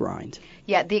embrace that grind.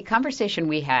 Yeah, the conversation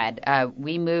we had,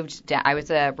 we moved down. I was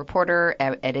a reporter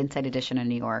at Inside Edition in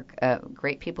New York.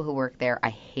 Great people who worked there. I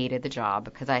hated the job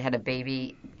because I had a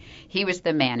baby. He was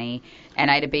the Manny, and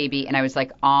I had a baby, and I was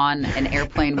like on an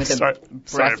airplane with a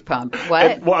breast pump.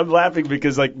 What? Well, I'm laughing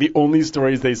because like the only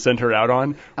stories they sent her out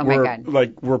on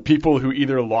were people who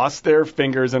either lost their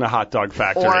fingers in a hot dog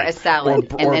factory or a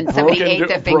salad, and then somebody ate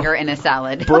the finger in a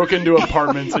salad, broke into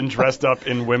apartments and dressed up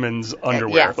in women's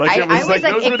underwear. Yes.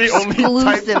 Those were the only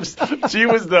types of. She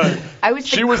was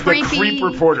the creep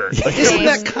reporter. Isn't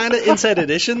that kind of Inside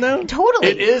Edition though? Totally.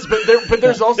 It is, but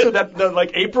there's also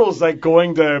that April's like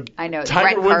going to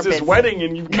Tiger Woods' wedding,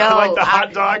 and you've got like the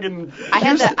hot dog and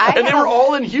they were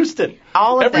all in Houston.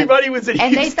 All of Everybody them. was in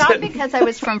and Houston. And they thought because I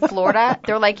was from Florida,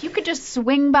 they're like, you could just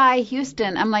swing by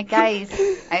Houston. I'm like, guys,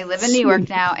 I live in New York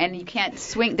now, and you can't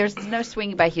swing. There's no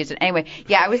swinging by Houston. Anyway,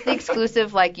 I was the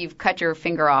exclusive, like, you've cut your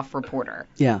finger off reporter.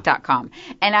 .com.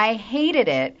 And I hated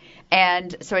it.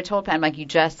 And so I told Penn, like,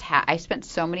 I spent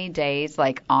so many days,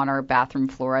 like, on our bathroom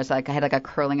floor. I had, like, a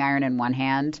curling iron in one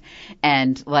hand.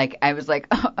 And, like, I was like,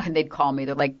 and they'd call me.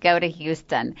 They're like, go to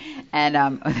Houston. And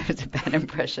it was a bad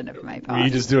impression of my boss. We're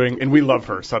just doing, and we love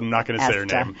her, so I'm not going to say her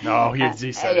name. No,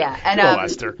 he said it. And, good old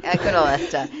Esther. Good old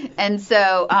Esther. And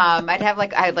so I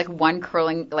had one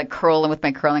curling with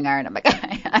my curling iron. I'm like,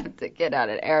 I have to get on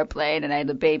an airplane, and I had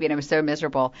a baby, and I was so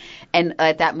miserable. And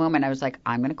at that moment, I was like,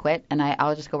 I'm going to quit, and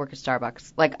I'll just go work at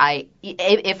Starbucks. Like,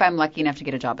 if I'm lucky enough to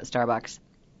get a job at Starbucks.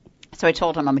 So I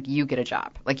told him, I'm like, you get a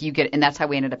job. Like, you get, and that's how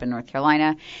we ended up in North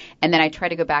Carolina. And then I tried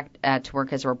to go back to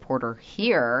work as a reporter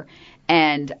here,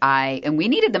 and we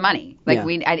needed the money. Like,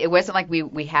 it wasn't like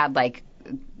we had, like,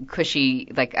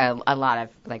 cushy, like a lot of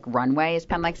like runway, as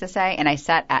Penn likes to say. And I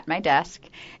sat at my desk,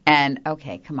 and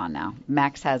okay, come on now.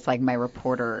 Max has like my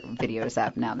reporter videos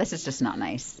up now. This is just not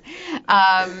nice.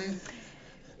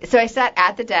 So I sat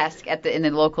at the desk in the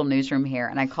local newsroom here,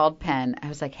 and I called Penn. I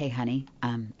was like, hey, honey,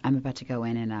 I'm about to go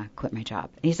in and quit my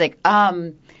job. And he's like,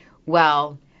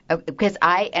 well, because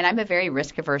I'm a very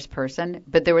risk averse person,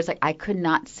 but there was like, I could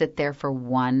not sit there for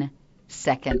 1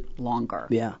 second longer.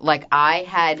 Yeah. Like, I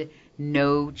had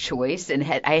no choice, and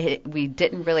we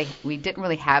didn't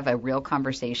really have a real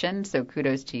conversation, so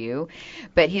kudos to you.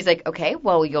 But he's like, okay,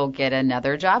 well, you'll get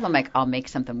another job. I'm like, I'll make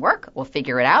something work. We'll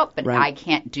figure it out. But I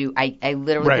can't I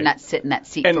literally could not sit in that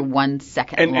seat for 1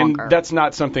 second longer. And that's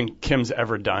not something Kim's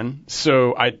ever done.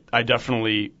 So I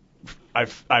definitely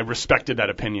I respected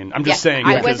that opinion. I'm just saying.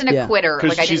 I wasn't a quitter.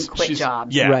 Like, I didn't quit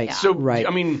jobs. Yeah. Right. So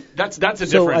I mean, that's a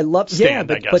different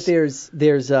stand, I guess. But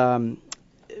there's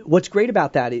what's great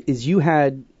about that is you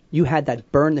had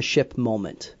that burn the ship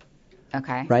moment.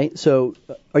 Okay. Right? So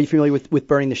are you familiar with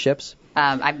burning the ships?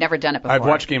 I've never done it before. I've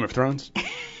watched Game of Thrones.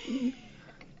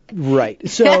 Right.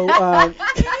 So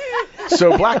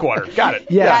so Blackwater. Got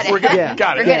it. Yeah. Got it. We're good. Yeah.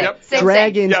 Got it. Yep.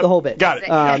 Dragons, the whole bit. Got it.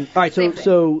 All right.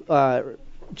 So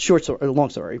short story, long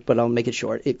story, but I'll make it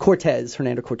short.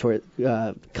 Hernando Cortez,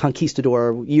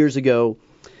 conquistador years ago,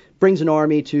 brings an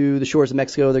army to the shores of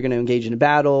Mexico. They're going to engage in a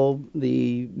battle.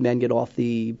 The men get off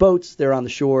the boats. They're on the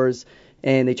shores,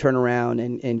 and they turn around,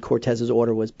 and Cortez's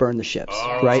order was burn the ships,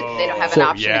 right? They don't have an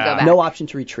option to go back. No option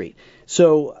to retreat.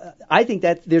 So I think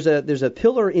that there's a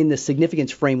pillar in the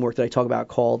significance framework that I talk about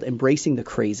called embracing the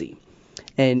crazy.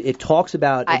 And it talks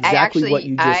about exactly what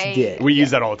you just did. We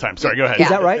use that all the time. Sorry, go ahead. Is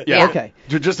that right? Yeah. Okay.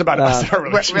 Just about our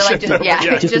relationship.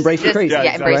 Just embrace the crazy.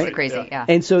 Yeah, embrace right? the crazy. Yeah.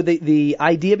 And so the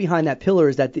idea behind that pillar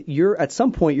is that at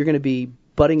some point you're going to be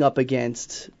butting up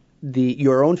against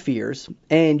your own fears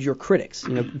and your critics.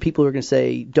 You know, people are going to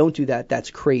say, "Don't do that.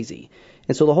 That's crazy."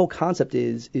 And so the whole concept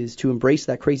is to embrace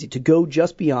that crazy, to go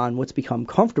just beyond what's become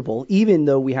comfortable, even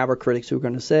though we have our critics who are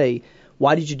going to say,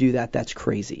 "Why did you do that? That's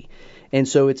crazy." And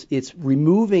so it's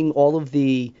removing all of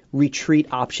the retreat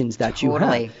options that you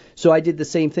have. So I did the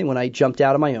same thing when I jumped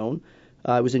out on my own.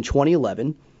 It was in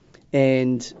 2011.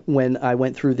 And when I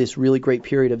went through this really great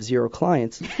period of 0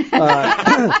 clients,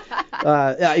 I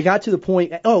got to the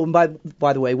point. Oh, and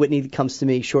by the way, Whitney comes to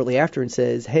me shortly after and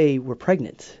says, "Hey, we're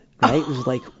pregnant." Right? It was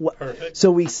like, what? Perfect.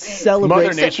 So we celebrated.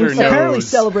 Mother Nature knows. Apparently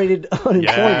celebrated unemployment.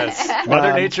 Yes.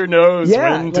 Mother Nature knows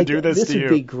when to do this to you.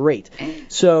 This would be great.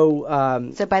 So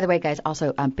by the way, guys,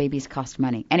 also babies cost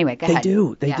money. Anyway, go ahead.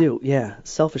 They do. Yeah.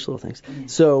 Selfish little things.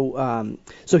 Mm-hmm.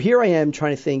 So here I am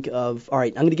trying to think of, all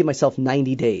right, I'm going to give myself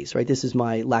 90 days, right? This is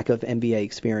my lack of MBA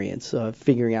experience,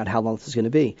 figuring out how long this is going to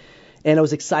be. And I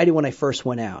was excited when I first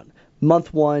went out.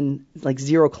 Month 1, like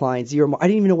 0 clients, 0 more. I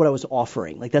didn't even know what I was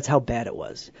offering. Like, that's how bad it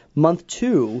was. Month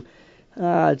 2,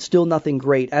 it's still nothing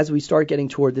great. As we start getting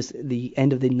toward the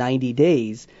end of the 90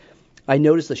 days, I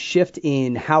noticed a shift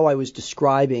in how I was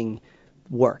describing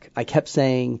work. I kept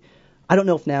saying, I don't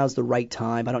know if now's the right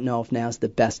time. I don't know if now's the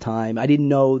best time. I didn't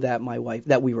know that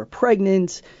that we were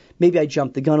pregnant. Maybe I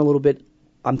jumped the gun a little bit.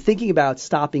 I'm thinking about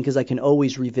stopping because I can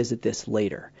always revisit this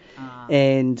later.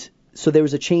 And so there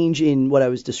was a change in what I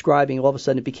was describing. All of a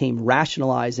sudden it became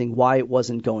rationalizing why it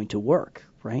wasn't going to work,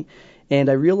 right? And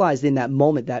I realized in that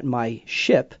moment that my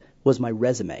ship was my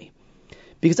resume,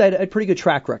 because I had a pretty good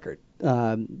track record,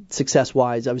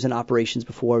 success-wise. I was in operations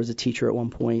before. I was a teacher at one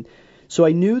point. So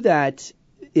I knew that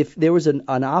if there was an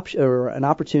option or an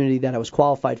opportunity that I was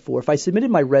qualified for, if I submitted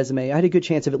my resume, I had a good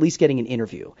chance of at least getting an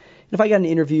interview. And if I got an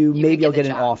interview, maybe I'll get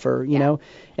an offer, you know.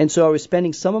 And so I was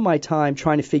spending some of my time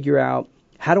trying to figure out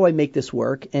how do I make this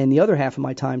work, and the other half of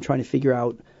my time trying to figure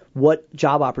out what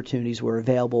job opportunities were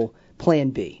available,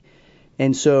 plan B.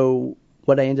 And so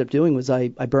what I ended up doing was I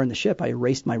burned the ship. I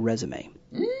erased my resume.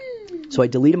 So I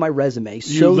deleted my resume.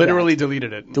 You literally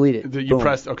deleted it. Deleted it. You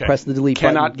pressed the delete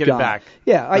button. Cannot get it back.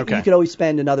 Yeah, you could always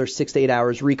spend another 6 to 8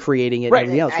 hours recreating it and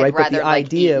everything else, right? But the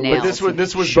idea was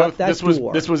this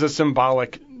was a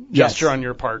symbolic gesture on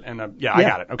your part, and I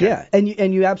got it. Okay. Yeah,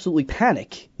 and you absolutely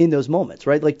panic in those moments,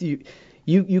 right? Like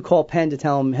you call Penn to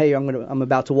tell him, hey, I'm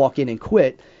about to walk in and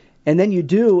quit, and then you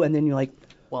do, and then you're like,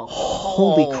 well,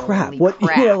 holy crap!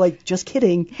 Like, just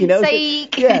kidding,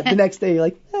 Psych. Yeah, the next day you're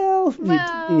like,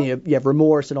 you have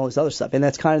remorse and all this other stuff, and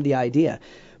that's kind of the idea.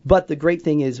 But the great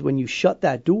thing is when you shut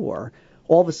that door,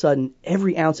 all of a sudden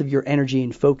every ounce of your energy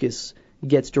and focus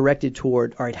gets directed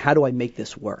toward, all right, how do I make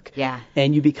this work? Yeah.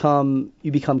 And you become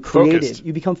creative. Focused.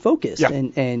 You become focused,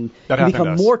 and that you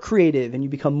become more creative, and you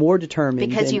become more determined.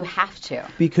 Because you have to.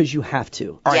 Because you have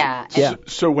to. All right.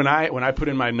 So when I put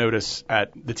in my notice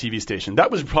at the TV station,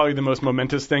 that was probably the most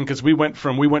momentous thing, because we went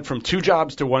from 2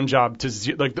 jobs to 1 job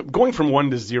to going from 1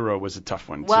 to 0 was a tough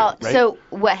one. Well, too, right? so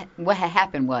what had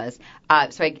happened was,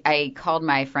 so I called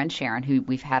my friend Sharon, who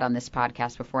we've had on this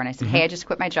podcast before, and I said, hey, I just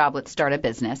quit my job. Let's start a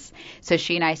business. So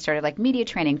she and I started like media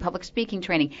training, public speaking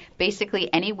training,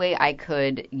 basically any way I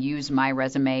could use my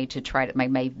resume to try to,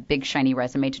 my big shiny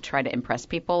resume to try to impress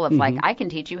people of like, I can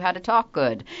teach you how to talk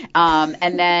good.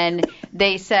 And then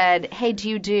they said, hey, do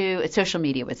you do, social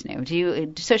media was new. Do you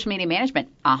do social media management?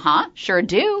 Sure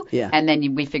do. Yeah. And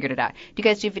then we figured it out. Do you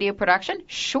guys do video production?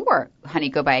 Sure, honey,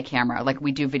 go buy a camera. Like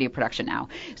we do video production now.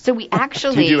 So we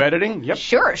actually. Do you do editing? Yep.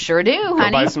 Sure do,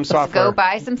 honey. Go buy some software. Go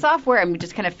buy some software. And we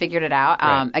just kind of figured it out.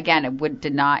 Right. Again,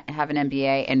 did not have an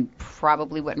MBA and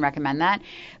probably wouldn't recommend that.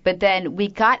 But then we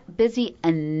got busy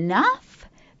enough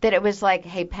that it was like,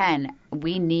 hey, Penn,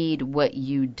 we need what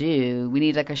you do. We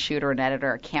need like a shooter, an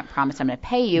editor. I can't promise I'm going to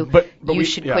pay you. But you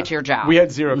should quit your job. We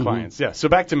had 0 clients. Yeah. So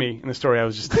back to me in the story I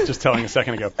was just telling a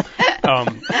second ago.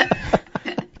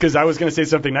 Because I was going to say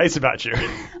something nice about you.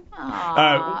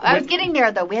 I was getting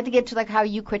there, though. We had to get to like how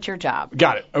you quit your job.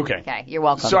 Got it. Okay. Okay. You're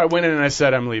welcome. So I went in and I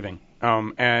said I'm leaving.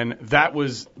 And that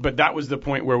was the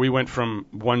point where we went from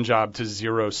 1 job to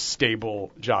 0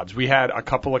 stable jobs. We had a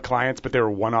couple of clients, but they were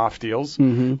one-off deals.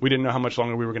 We didn't know how much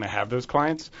longer we were going to have those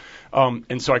clients.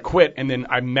 And so I quit, and then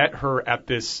I met her at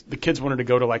the kids wanted to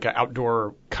go to like an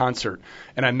outdoor concert,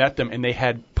 and I met them, and they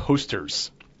had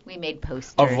posters. We made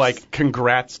posters. Of like,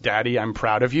 congrats, Daddy, I'm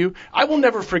proud of you. I will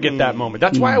never forget that moment.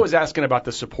 That's why I was asking about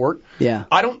the support. Yeah.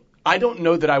 I don't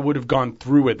know that I would have gone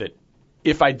through with it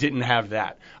if I didn't have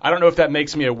that. I don't know if that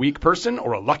makes me a weak person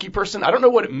or a lucky person. I don't know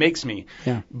what it makes me.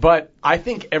 Yeah. But I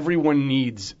think everyone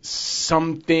needs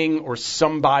something or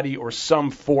somebody or some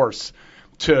force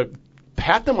to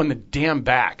pat them on the damn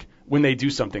back when they do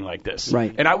something like this.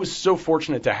 Right. And I was so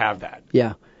fortunate to have that.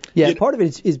 Yeah. Yeah. Part of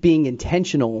it is being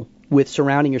intentional with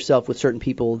surrounding yourself with certain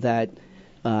people that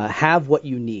have what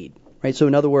you need. Right. So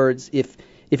in other words, if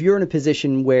you're in a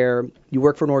position where you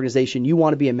work for an organization, you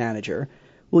want to be a manager,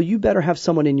 well, you better have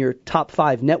someone in your top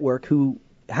 5 network who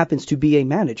happens to be a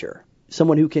manager,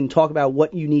 someone who can talk about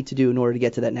what you need to do in order to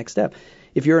get to that next step.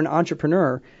 If you're an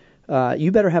entrepreneur,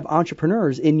 you better have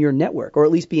entrepreneurs in your network, or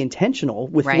at least be intentional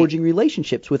with forging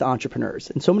relationships with entrepreneurs.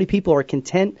 And so many people are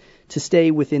content to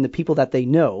stay within the people that they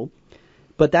know,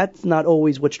 but that's not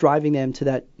always what's driving them to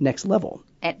that next level.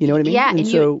 You know what I mean? Yeah,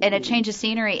 and a change of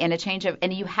scenery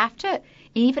and you have to,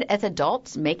 even as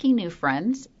adults, making new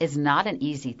friends is not an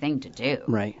easy thing to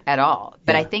do at all.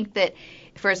 But I think that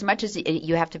for as much as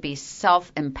you have to be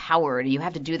self-empowered, you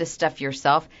have to do this stuff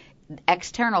yourself,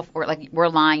 external, or like we're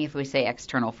lying if we say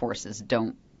external forces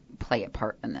don't play a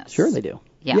part in this. Sure they do.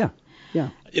 Yeah.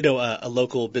 You know, a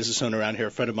local business owner around here,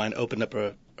 a friend of mine, opened up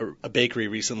a bakery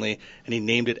recently, and he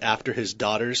named it after his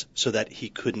daughters so that he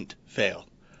couldn't fail.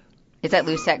 Is that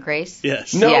Lucette Grace?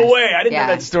 Yes. No way. I didn't know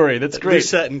that story. That's great.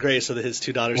 Lucette and Grace are his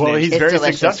 2 daughters' names. Well, he's very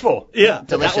successful. Yeah.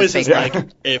 Delicious that was his, bakery. like,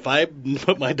 if I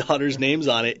put my daughters' names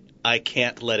on it, I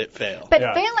can't let it fail. But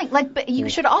failing, but you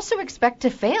should also expect to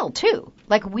fail too.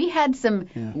 Like we had some,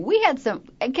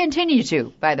 and continue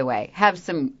to, by the way, have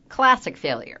some classic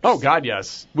failures. Oh God,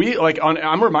 yes.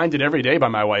 I'm reminded every day by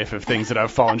my wife of things that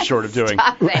I've fallen short of doing.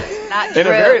 Stop it. Not true. In a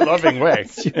very loving way.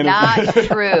 Not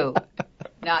true.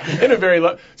 Not true. In a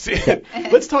very see,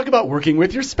 let's talk about working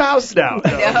with your spouse now.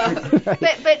 No.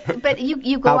 But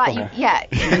you go Alcohol. out.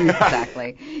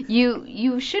 Exactly.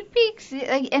 You should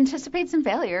be anticipate some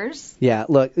failures. Yeah,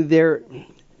 look, there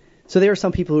are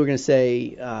some people who are going to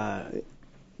say,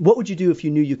 what would you do if you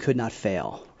knew you could not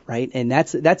fail, right? And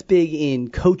that's big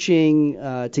in coaching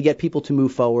to get people to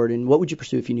move forward. And what would you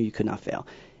pursue if you knew you could not fail?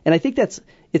 And I think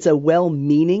it's a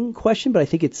well-meaning question, but I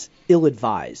think it's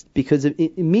ill-advised because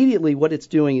immediately what it's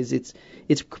doing is it's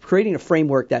creating a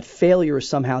framework that failure is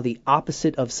somehow the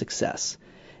opposite of success.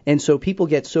 And so people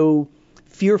get so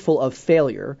fearful of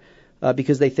failure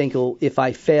because they think, oh, if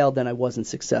I failed, then I wasn't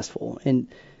successful.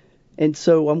 And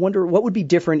so I wonder what would be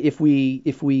different if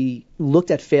we looked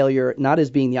at failure not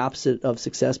as being the opposite of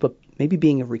success, but maybe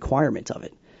being a requirement of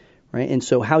it. Right. And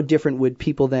so how different would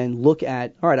people then look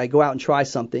at, all right, I go out and try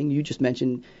something. You just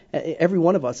mentioned every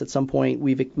one of us at some point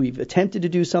we've attempted to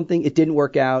do something. It didn't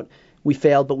work out. We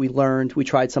failed, but we learned. We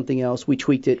tried something else. We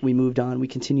tweaked it. We moved on. We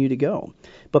continue to go.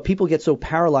 But people get so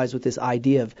paralyzed with this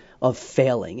idea of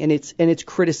failing. And it's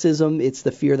criticism. It's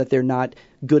the fear that they're not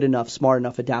good enough, smart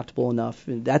enough, adaptable enough.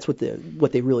 And that's what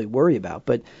they really worry about.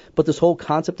 But this whole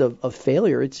concept of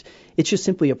failure, it's just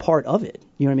simply a part of it.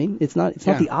 You know what I mean? It's not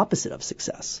the opposite of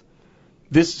success.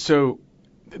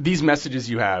 These messages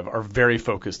you have are very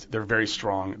focused. They're very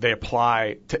strong. They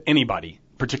apply to anybody,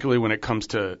 particularly when it comes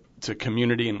to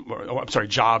community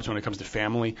jobs, when it comes to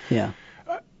family. Yeah.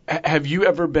 Have you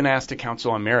ever been asked to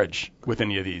counsel on marriage with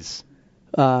any of these?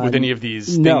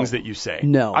 Things that you say?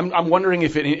 No. I'm wondering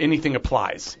if anything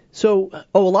applies. So,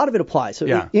 a lot of it applies. So,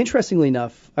 yeah. Interestingly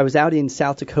enough, I was out in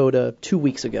South Dakota 2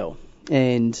 weeks ago,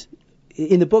 and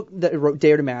in the book that I wrote,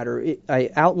 Dare to Matter, I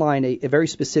outline a very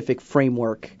specific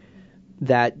framework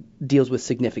that deals with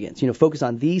significance. Focus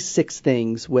on these 6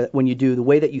 things when you do. The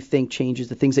way that you think changes,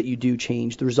 the things that you do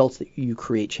change, the results that you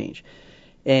create change.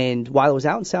 And while I was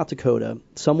out in South Dakota,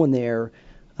 someone there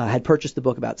had purchased the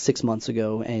book about 6 months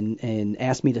ago and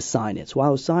asked me to sign it. So while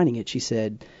I was signing it, she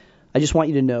said, I just want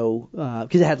you to know,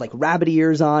 because it had like rabbit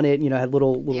ears on it, had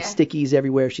little stickies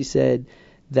everywhere. She said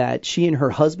that she and her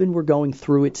husband were going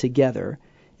through it together,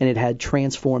 and it had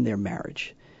transformed their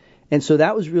marriage. And so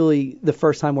that was really the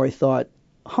first time where I thought,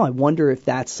 I wonder if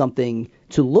that's something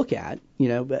to look at.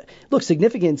 But look,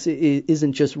 significance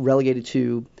isn't just relegated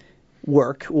to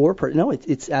work or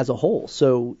it's as a whole.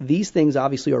 So these things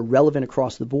obviously are relevant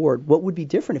across the board. What would be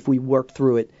different if we worked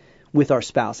through it with our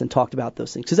spouse and talked about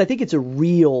those things? Because I think it's a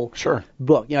real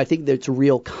book. I think that it's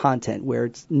real content where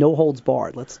it's no holds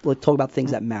barred. Let's talk about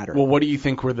things that matter. Well, what do you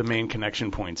think were the main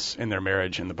connection points in their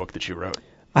marriage in the book that you wrote?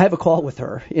 I have a call with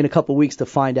her in a couple of weeks to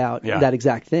find out that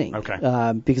exact thing.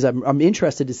 Okay. Because I'm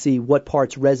interested to see what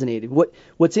parts resonated.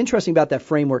 What's interesting about that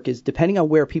framework is depending on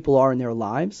where people are in their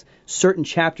lives, certain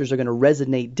chapters are going to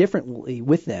resonate differently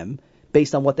with them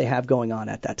based on what they have going on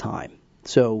at that time.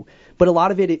 So, but a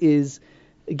lot of it is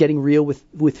getting real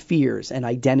with fears and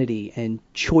identity and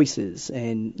choices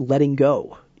and letting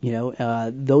go.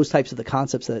 Those types of the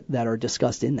concepts that are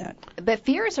discussed in that. But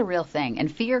fear is a real thing, and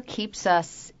fear keeps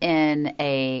us in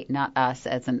not us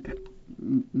as in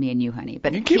me and you, honey,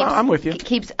 but I'm with you. It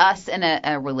keeps us in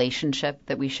a relationship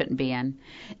that we shouldn't be in,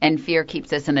 and fear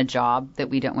keeps us in a job that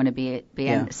we don't want to be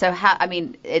in. So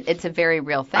it's a very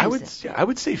real thing. I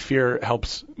would say fear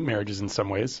helps marriages in some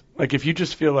ways. Like if you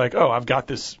just feel like, oh, I've got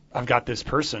this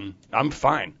person, I'm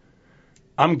fine,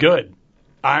 I'm good,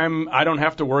 I don't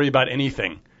have to worry about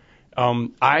anything.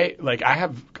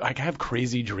 I have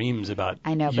crazy dreams about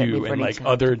you and like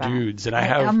other dudes, and I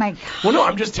have. Oh my God! Well, no,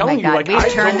 I'm just telling you. Like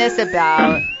we've turned this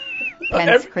about.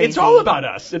 It's all about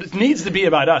us. It needs to be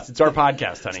about us. It's our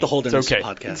podcast, honey. It's the Holderness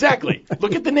podcast. Exactly.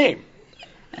 Look at the name.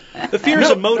 The fear is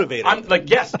a motivator.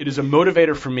 Yes, it is a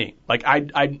motivator for me. Like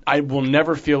I will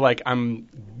never feel like I'm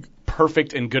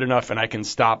perfect and good enough, and I can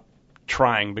stop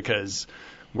trying because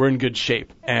we're in good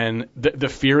shape. And the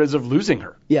fear is of losing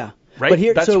her. Yeah.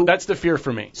 Right? But that's the fear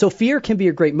for me. So fear can be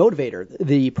a great motivator.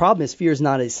 The problem is fear is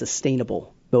not a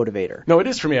sustainable motivator. No, it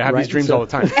is for me. I have these dreams all the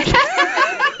time.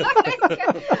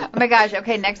 Oh my gosh.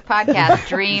 Okay, next podcast,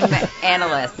 dream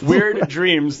analyst. Weird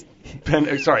dreams.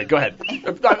 Sorry, go ahead.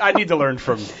 I need to learn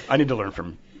from. Anyway,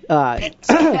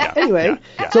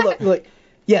 so look,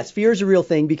 Yes, fear is a real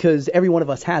thing because every one of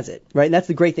us has it, right? And that's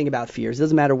the great thing about fears. It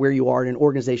doesn't matter where you are in an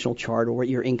organizational chart or what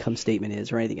your income statement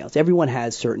is or anything else. Everyone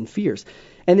has certain fears.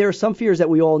 And there are some fears that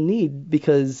we all need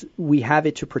because we have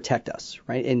it to protect us,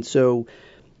 right? And so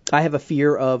I have a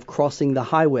fear of crossing the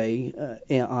highway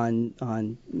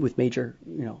on with major,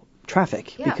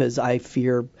 traffic because I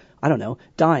fear,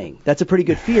 dying. That's a pretty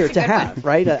good fear to have,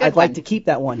 right? I'd like to keep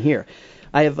that one here.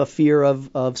 I have a fear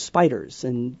of spiders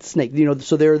and snakes.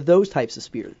 So there are those types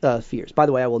of fears. By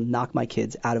the way, I will knock my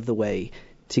kids out of the way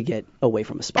to get away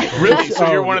from a spider. Really? So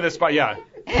you're one of the spiders? Yeah.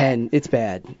 And it's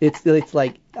bad. It's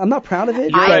like I'm not proud of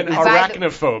it. You're an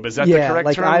arachnophobe. Is that the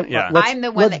correct term? I'm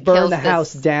the one let's that burn kills the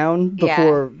house down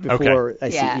before I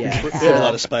see. We have a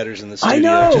lot of spiders in the studio. I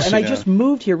know, and I just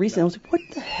moved here recently. I was like, what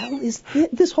the hell is this?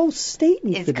 This whole state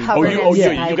needs to be covered.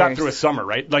 You got through a summer,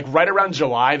 right? Like right around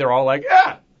July, they're all like,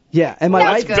 ah. Yeah, and my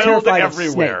wife is terrified of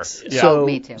everywhere. snakes. Yeah. So,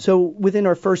 me too. So within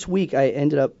our first week, I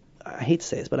ended up, I hate to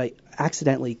say this, but I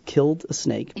accidentally killed a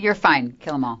snake. You're fine.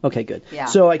 Kill them all. Okay, good. Yeah.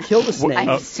 So I killed a snake.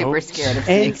 I'm super scared of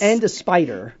snakes. And a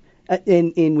spider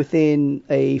in within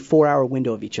a 4-hour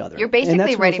window of each other. You're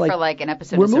basically ready for like an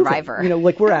episode of Survivor.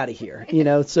 We're out of here.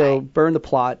 So burn the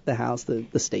plot, the house,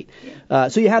 the state.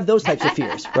 So you have those types of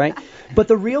fears, right? But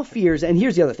the real fears, and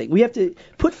here's the other thing, we have to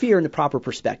put fear in the proper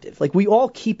perspective. Like we all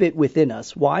keep it within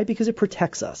us. Why? Because it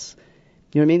protects us.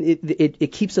 You know what I mean?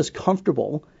 It keeps us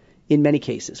comfortable in many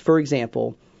cases. For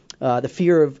example, the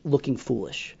fear of looking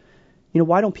foolish.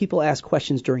 Why don't people ask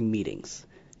questions during meetings?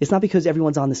 It's not because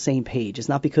everyone's on the same page. It's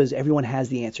not because everyone has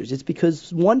the answers. It's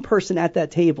because one person at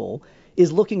that table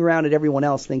is looking around at everyone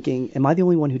else thinking, am I the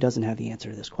only one who doesn't have the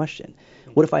answer to this question?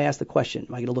 What if I ask the question?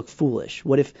 Am I going to look foolish?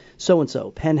 What if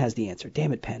so-and-so, Penn, has the answer?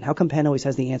 Damn it, Penn. How come Penn always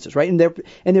has the answers, right? And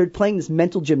they're playing this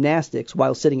mental gymnastics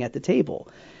while sitting at the table.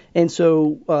 And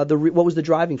so what was the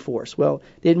driving force? Well,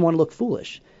 they didn't want to look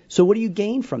foolish. So what do you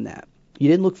gain from that? You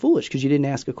didn't look foolish because you didn't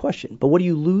ask a question. But what do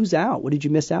you lose out? What did you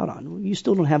miss out on? Well, you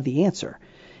still don't have the answer.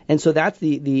 And so that's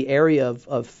the area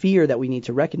of fear that we need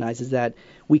to recognize, is that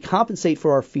we compensate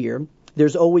for our fear.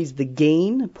 There's always the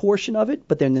gain portion of it,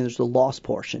 but then there's the loss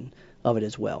portion of it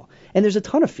as well. And there's a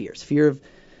ton of fears. Fear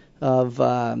of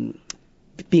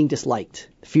being disliked,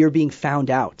 fear of being found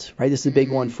out, right? This is a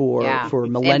big one for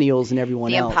millennials and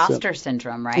everyone else. The imposter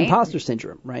syndrome, right? Imposter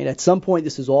syndrome, right? At some point,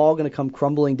 this is all going to come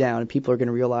crumbling down, and people are going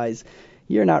to realize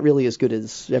you're not really as good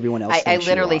as everyone else. I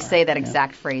literally say that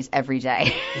exact phrase every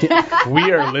day. We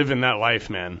are living that life,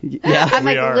 man. Yeah, I'm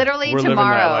literally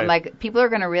tomorrow. I'm like, people are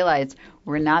going to realize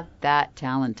we're not that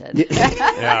talented.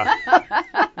 Yeah.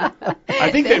 I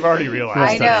think they've already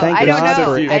realized. I know. that. I don't God know.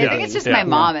 for I think editing. it's just my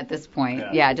mom at this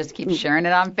point. Yeah, just keep sharing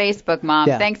it on Facebook, Mom.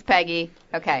 Yeah. Thanks, Peggy.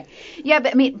 Okay. Yeah,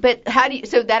 but how do you?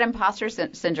 So that imposter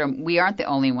syndrome, we aren't the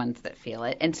only ones that feel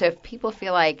it. And so if people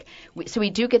feel like, we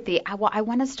do get the, I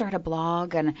want to start a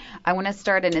blog and I want to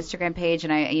start an Instagram page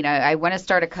and I want to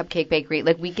start a cupcake bakery.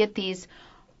 Like we get these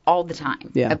all the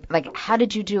time. Yeah. Like, how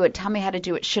did you do it? Tell me how to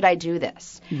do it. Should I do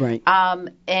this? Right.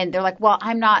 And they're like, well,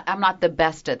 I'm not the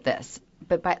best at this.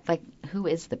 But like, who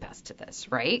is the best at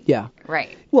this, right? Yeah.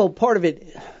 Right. Well, part of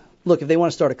it, look, if they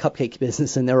want to start a cupcake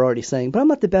business and they're already saying, but I'm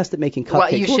not the best at making cupcakes.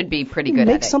 Well, you should be pretty good at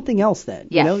it. Make something else then.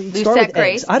 Yeah. Start Lucette with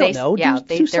Grace, eggs. I don't know. Yeah,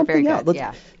 do they're something very else. good.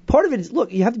 Yeah. Part of it is,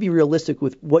 look, you have to be realistic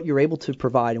with what you're able to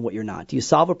provide and what you're not. Do you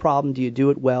solve a problem? Do you do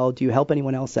it well? Do you help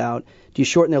anyone else out? Do you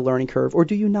shorten their learning curve? Or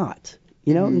do you not?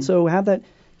 And so have that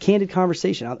candid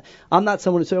conversation. I'm not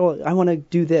someone who say, "Oh, I want to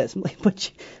do this." I'm like,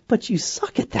 but you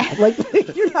suck at that. Like,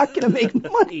 you're not going to make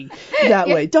money that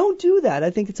way. Don't do that.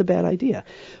 I think it's a bad idea.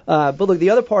 But look,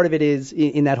 the other part of it is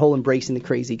in that whole embracing the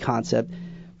crazy concept.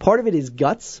 Part of it is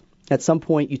guts. At some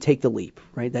point, you take the leap,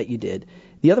 right? That you did.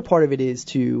 The other part of it is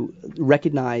to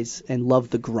recognize and love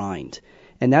the grind.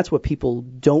 And that's what people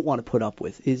don't want to put up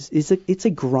with. It's a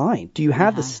grind. Do you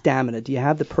have the stamina? Do you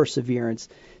have the perseverance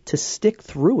to stick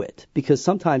through it? Because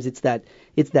sometimes it's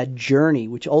that journey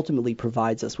which ultimately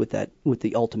provides us with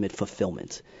the ultimate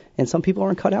fulfillment. And some people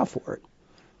aren't cut out for it.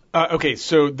 Okay,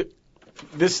 so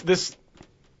this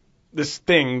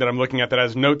thing that I'm looking at that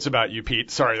has notes about you, Pete.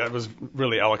 Sorry, that was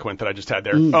really eloquent that I just had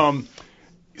there.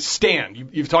 STAND.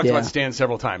 You've talked about STAND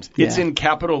several times. It's in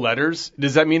capital letters.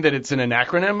 Does that mean that it's an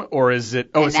acronym, or is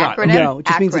it? Oh, it's not. Acronym? No, it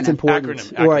just means it's important.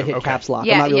 Acronym. Or I hit Okay. caps lock.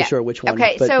 Yeah, I'm not really sure which one.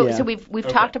 Okay, but so we've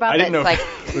talked about I didn't that. know It's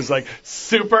if it was like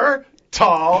super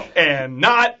tall, and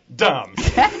not dumb.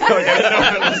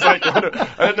 I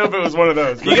didn't know if it was one of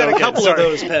those. You got a couple of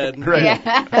those, Penn. Right.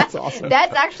 Yeah. That's awesome.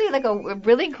 That's actually like a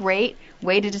really great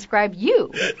way to describe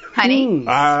you, honey.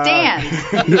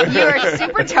 Stan. You are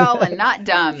super tall and not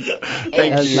dumb.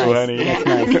 Thank you, nice. honey. That's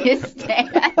nice. Stan.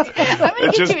 I'm gonna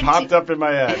It get just you a popped up in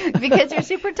my head. because you're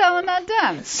super tall and not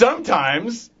dumb.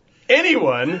 Sometimes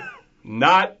anyone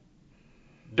not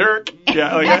Dirk.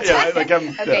 Yeah, like I'm.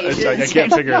 Okay, I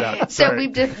can't figure it out. So Sorry.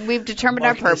 we've determined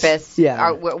our Marcus. purpose.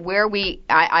 Yeah. Where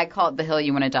I call it the hill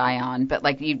you want to die on, but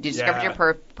like you've discovered Yeah.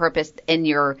 your purpose in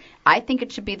your. I think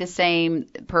it should be the same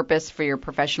purpose for your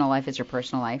professional life as your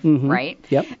personal life, right?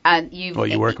 Yep. And you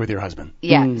work with your husband.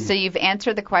 Yeah. So you've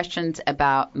answered the questions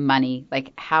about money,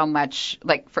 like how much,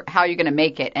 like for how you're going to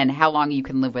make it, and how long you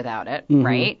can live without it,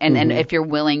 right? And if you're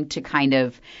willing to kind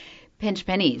of pinch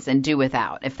pennies and do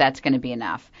without, if that's going to be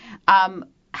enough.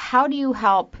 How do you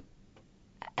help?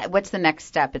 What's the next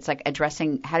step? It's like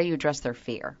how do you address their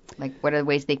fear? Like, what are the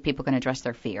ways people can address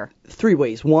their fear? 3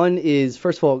 ways. One is,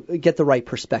 first of all, get the right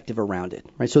perspective around it,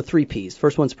 right? So 3 Ps.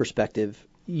 First one's perspective.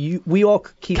 We all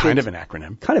keep Kind it, of an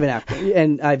acronym. Kind of an acronym,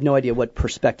 and I have no idea what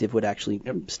perspective would actually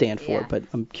stand for, Yeah. but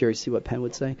I'm curious to see what Penn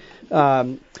would say.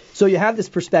 So you have this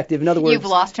perspective. In other words, You've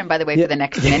lost him, by the way, for the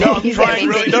next minute. No, I'm trying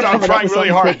really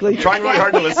hard. quickly. I'm trying really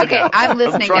hard to listen. Okay, now. I'm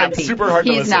listening trying now, Pete. super hard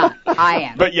to He's listen. not. I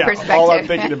am. But yeah, Perspective. all I'm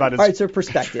thinking about is All right, so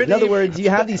perspective. In other words,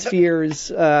 you have these fears.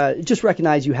 Just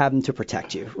recognize you have them to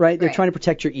protect you, right? They're Right. trying to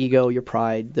protect your ego, your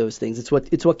pride, those things. It's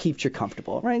what keeps you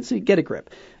comfortable, right? So you get a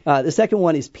grip. The second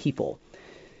one is people.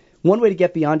 One way to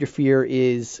get beyond your fear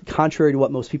is contrary to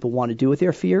what most people want to do with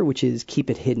their fear, which is keep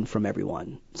it hidden from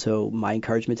everyone. So my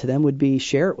encouragement to them would be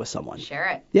share it with someone. Share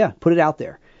it. Yeah, put it out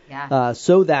there. Yeah.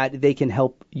 So that they can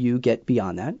help you get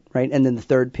beyond that, right? And then the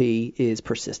third P is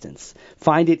persistence.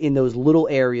 Find it in those little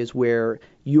areas where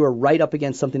you are right up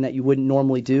against something that you wouldn't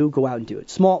normally do. Go out and do it.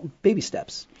 Small baby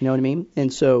steps. You know what I mean?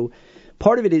 And so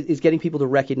part of it is getting people to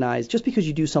recognize just because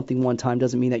you do something one time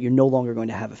doesn't mean that you're no longer going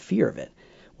to have a fear of it.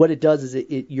 What it does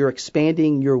is you're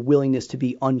expanding your willingness to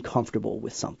be uncomfortable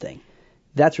with something.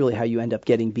 That's really how you end up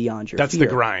getting beyond your That's fear.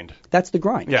 the grind. That's the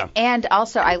grind. Yeah. And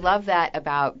also, I love that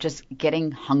about just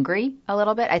getting hungry a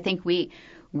little bit. I think we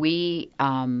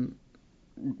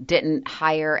didn't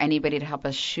hire anybody to help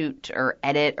us shoot or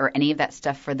edit or any of that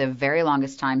stuff for the very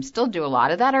longest time. Still do a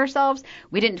lot of that ourselves.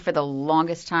 We didn't for the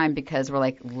longest time because we're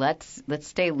like, let's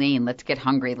stay lean. Let's get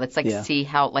hungry. Let's see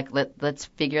how let's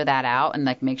figure that out and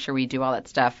like make sure we do all that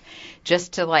stuff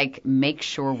just to like make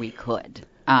sure we could.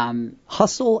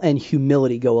 Hustle and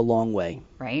humility go a long way.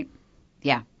 Right?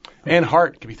 Yeah. And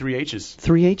heart could be 3 H's.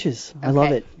 3 H's. I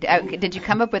love it. Did you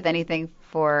come up with anything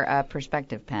for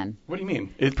perspective, Penn? What do you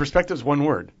mean? Perspective's one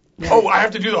word. Oh, I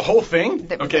have to do the whole thing?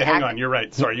 The Okay, hang on. You're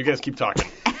right. Sorry, you guys keep talking.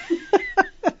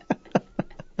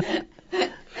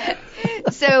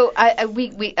 So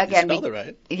we again Spelled it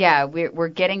right. Yeah, we're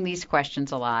getting these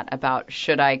questions a lot about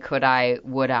should I, could I,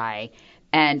 would I.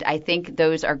 And I think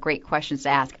those are great questions to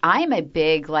ask. I'm a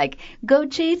big, go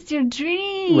chase your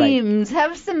dreams,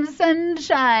 have some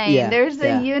sunshine, Yeah, there's a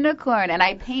yeah. unicorn. And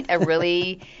I paint a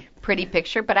really pretty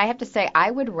picture, but I have to say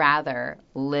I would rather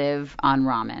live on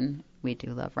ramen, we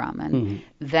do love ramen,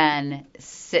 than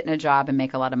sit in a job and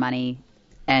make a lot of money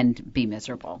and be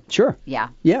miserable. Sure. Yeah.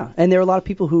 Yeah. And there are a lot of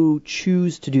people who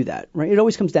choose to do that, right? It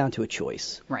always comes down to a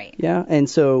choice. Right. Yeah. And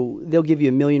so they'll give you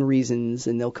a million reasons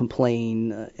and they'll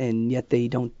complain, and yet they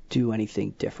don't do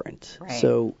anything different. Right.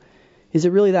 So is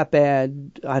it really that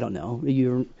bad? I don't know.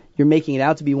 You're making it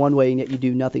out to be one way and yet you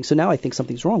do nothing. So now I think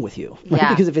something's wrong with you. Right? Yeah.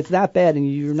 Because if it's that bad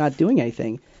and you're not doing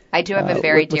anything, I do have a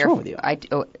very what's dear. wrong with you?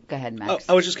 Go ahead, Max.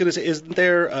 I was just going to say, isn't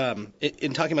there,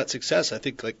 in talking about success, I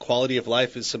think quality of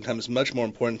life is sometimes much more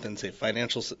important than, say,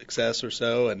 financial success or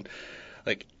so. And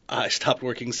I stopped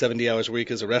working 70 hours a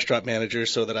week as a restaurant manager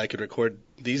so that I could record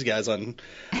these guys on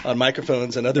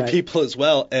microphones and other Right. people as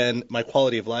well. And my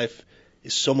quality of life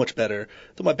is so much better,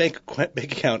 though my bank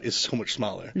account is so much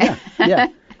smaller. yeah,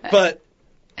 But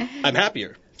I'm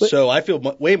happier, so I feel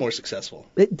way more successful.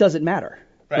 it doesn't matter.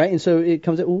 Right. And so it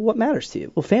comes at, well, what matters to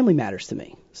you? Well, family matters to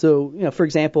me. So, for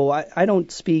example, I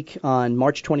don't speak on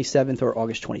March 27th or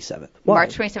August 27th. Why?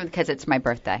 March 27th because it's my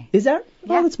birthday. Is that?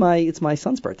 Yeah. Well, it's my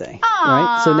son's birthday.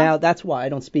 Right. So now that's why I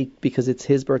don't speak, because it's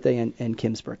his birthday and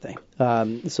Kim's birthday.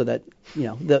 So that,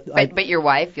 But your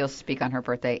wife, you'll speak on her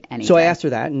birthday anytime. So I asked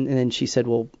her that, and then she said,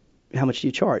 well, how much do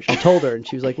you charge? I told her, and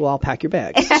she was like, well, I'll pack your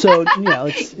bags. So,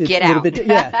 it's Get a little out. bit,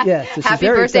 yeah. So she's Happy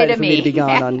very birthday excited to for me me. to be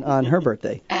gone on her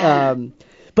birthday.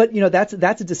 But that's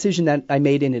a decision that I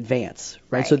made in advance,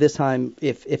 right? So this time,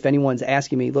 if anyone's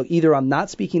asking me, look, either I'm not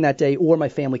speaking that day or my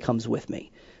family comes with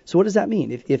me. So what does that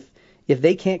mean? If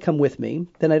they can't come with me,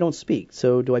 then I don't speak.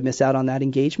 So do I miss out on that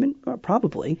engagement?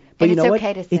 Probably. But And you know it's what?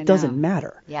 okay to say It doesn't no.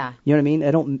 matter. Yeah. You know what I mean?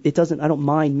 I don't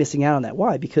mind missing out on that.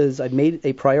 Why? Because I've made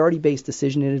a priority-based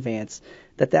decision in advance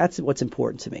that's what's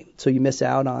important to me. So you miss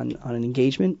out on an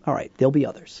engagement, all right, there'll be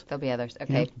others. There'll be others.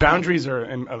 Okay. Boundaries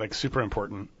are like super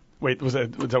important. Wait, was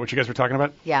that what you guys were talking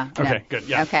about? Yeah. Okay, no. good.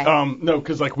 Yeah. Okay. No,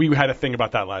 because like we had a thing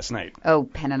about that last night. Oh,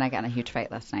 Penn and I got in a huge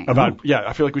fight last night. Yeah,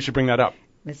 I feel like we should bring that up.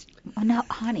 Oh no,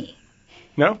 honey.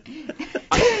 No?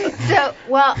 So,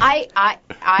 well, I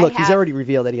Look, have, he's already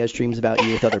revealed that he has dreams about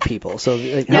you with other people. So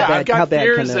like, Yeah, how I've got bad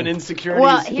fears can and a, insecurities.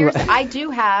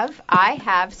 Well, I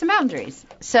have some boundaries.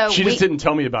 So she just didn't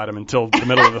tell me about him until the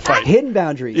middle of the fight. hidden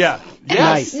boundaries? Yeah. Yes.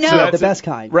 Nice. No. So that's the it. best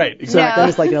kind. Right. So Exactly. that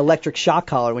is like an electric shock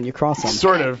collar when you cross them.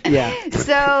 Sort of. Yeah.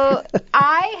 So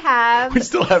I have. We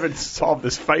still haven't solved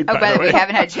this fight. Oh, by the way, we way.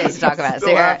 haven't had a chance to talk about it.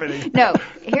 Still So happening. No,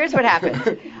 here's what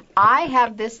happened. I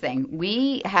have this thing.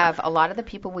 We have a lot of the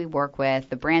people we work with,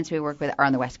 the brands we work with, are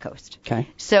on the West Coast. Okay.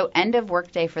 So end of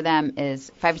work day for them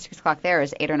is 5 or 6 o'clock. There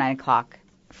is 8 or 9 o'clock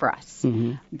for us.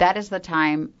 Mm-hmm. That is the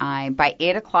time by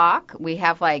 8 o'clock, we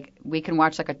can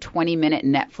watch like a 20-minute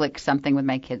Netflix something with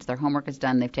my kids. Their homework is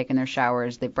done. They've taken their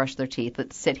showers. They've brushed their teeth.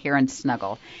 Let's sit here and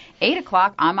snuggle. 8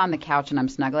 o'clock, I'm on the couch and I'm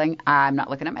snuggling. I'm not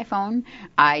looking at my phone.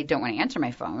 I don't want to answer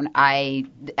my phone.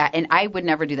 And I would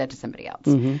never do that to somebody else.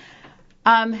 Mm-hmm.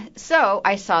 So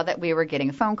I saw that we were getting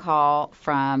a phone call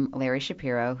from Larry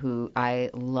Shapiro, who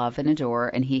I love and adore,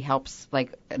 and he helps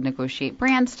like negotiate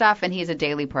brand stuff, and he's a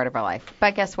daily part of our life.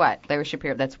 But guess what? Larry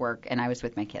Shapiro, that's work, and I was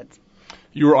with my kids.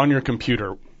 You were on your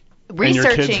computer and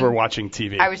your kids were watching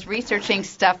TV. I was researching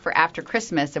stuff for after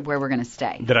Christmas of where we're going to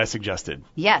stay. that I suggested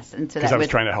Yes, and so because that I was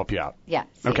trying to help you out. Yeah.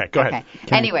 see, Okay, go ahead.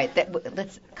 Anyway,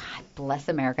 let's God bless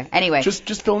America. Anyway,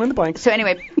 Just fill in the blanks. so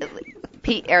anyway,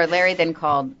 Larry then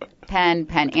called Penn.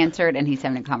 Penn answered, and he's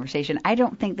having a conversation. I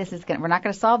don't think we're not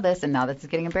going to solve this, and now this is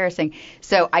getting embarrassing.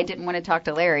 So I didn't want to talk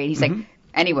to Larry. And he's like,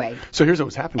 anyway. So here's what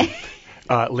was happening.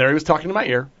 Larry was talking to my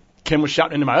ear. Kim was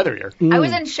shouting into my other ear. I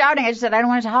wasn't shouting. I just said, I don't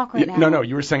want to talk right now. No,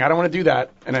 you were saying, I don't want to do that.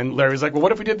 And then Larry was like, well,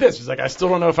 what if we did this? He's like, I still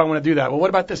don't know if I want to do that. Well, what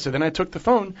about this? So then I took the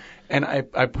phone, and I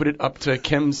put it up to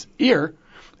Kim's ear,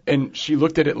 and she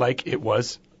looked at it like it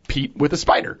was Pete with a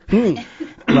spider.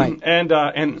 Right. And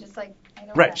Just like, I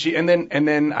don't right. want And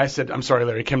then I said, I'm sorry,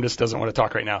 Larry. Kim just doesn't want to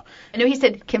talk right now. No, he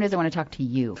said, Kim doesn't want to talk to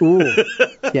you. Ooh.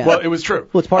 Yeah. Well, it was true.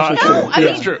 Well, it's partially Uh, true. No, I Yeah.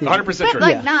 mean, It's true. 100% But true.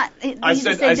 like Yeah. not, he I just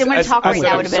said, said, didn't want to talk I right said, now.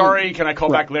 I'm Would have been, sorry, can I call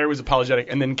back? Larry was apologetic.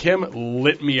 And then Kim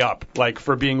lit me up, like,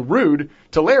 for being rude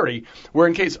to Larry, where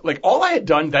in case, like, all I had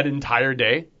done that entire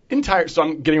day, so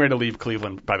I'm getting ready to leave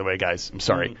Cleveland, by the way, guys. I'm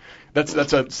sorry. That's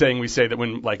a saying we say that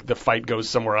when, like, the fight goes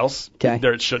somewhere else, Okay.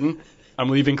 there it shouldn't. I'm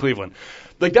leaving Cleveland.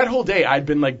 Like, that whole day, I'd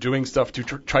been, like, doing stuff to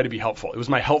try to be helpful. It was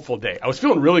my helpful day. I was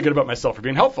feeling really good about myself for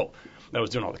being helpful. I was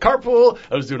doing all the carpool.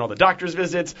 I was doing all the doctor's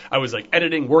visits. I was like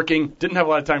editing, working. Didn't have a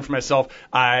lot of time for myself.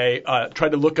 I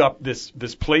tried to look up this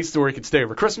place where we could stay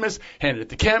over Christmas. Handed it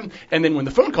to Kim. And then when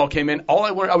the phone call came in,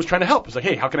 I was trying to help. I was like,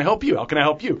 hey, how can I help you? How can I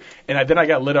help you? And then I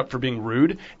got lit up for being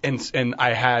rude. And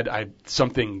I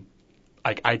something.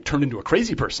 I turned into a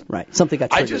crazy person. Right. Something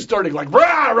got I triggered. just started like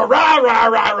rah rah rah rah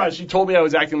rah rah. She told me I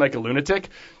was acting like a lunatic.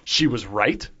 She was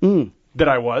right that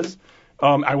I was.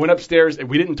 I went upstairs and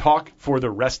we didn't talk for the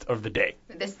rest of the day.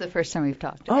 this is the first time we've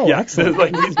talked. Oh, Yeah. excellent.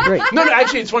 Like, Great. No,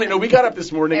 actually, it's funny. No, we got up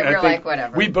this morning. Yeah, I we're think like,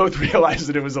 whatever. We both realized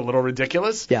that it was a little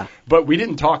ridiculous. Yeah. But we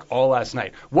didn't talk all last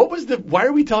night. Why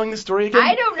are we telling this story again?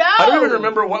 I don't know. I don't even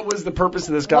remember what was the purpose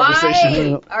of this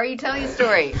conversation. Why are you telling a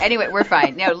story? Anyway, we're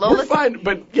fine. No, We're fine,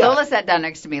 but yeah. Lola sat down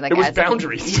next to me like It was as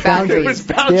boundaries. Boundaries. It was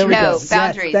There boundaries. we go. No, Yes,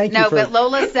 boundaries. thank you No, for but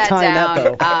Lola sat tying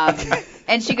that down,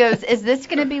 and she goes, "Is this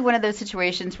going to be one of those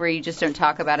situations where you just don't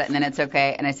talk about it and then it's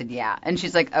okay?" And I said, "Yeah." And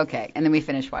she's like, "Okay." And then we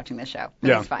finished watching the show. It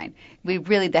Yeah. was fine.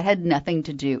 That had nothing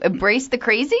to do. Embrace the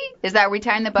crazy? Is that where we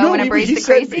tying the bow No, and embrace he the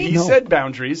said, crazy? He said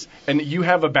boundaries, and you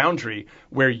have a boundary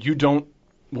where you don't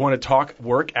want to talk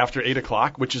work after 8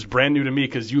 o'clock, which is brand new to me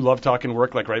because you love talking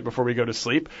work like right before we go to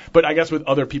sleep. But I guess with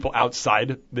other people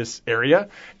outside this area,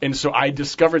 and so I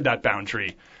discovered that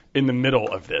boundary in the middle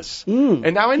of this, and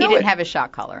now I He know didn't it. have his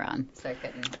shock collar on, so I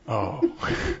couldn't. Oh,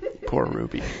 poor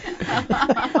Ruby.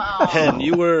 Penn,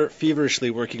 you were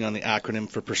feverishly working on the acronym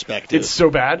for perspective. It's so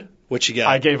bad. What you got?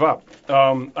 I gave up.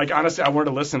 Like honestly, I wanted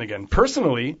to listen again.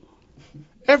 Personally,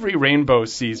 every rainbow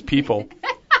sees people.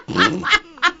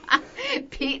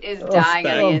 Pete is dying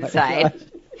on the inside.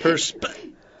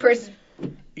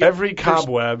 Every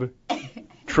cobweb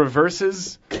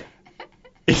traverses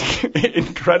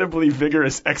incredibly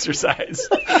vigorous exercise.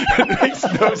 It makes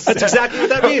no sense. That's exactly what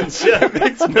that means. Yeah, It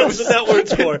makes no that's what that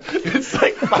word's for. It's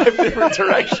like 5 different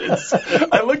directions.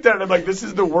 I looked at it, I'm like, this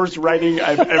is the worst writing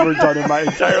I've ever done in my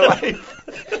entire life.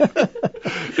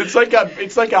 It's like a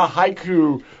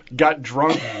haiku got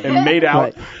drunk and made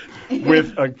out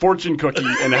with a fortune cookie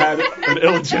and had an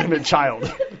illegitimate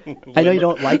child. I know you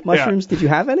don't like mushrooms. Did you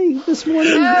have any this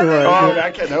morning?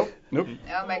 Nope.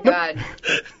 Oh my God.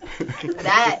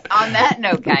 On that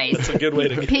note, guys, That's a good way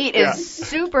to. Pete is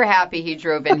super happy he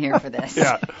drove in here for this.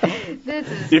 Yeah. This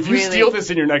is If you really... steal this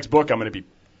in your next book, I'm going to be.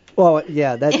 Well,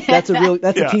 yeah, that's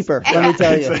a keeper. Let me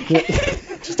tell you.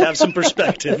 Just have some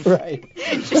perspective. Right.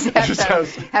 Just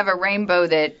have a rainbow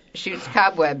that shoots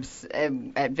cobwebs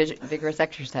at vigorous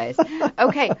exercise.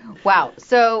 Okay. Wow.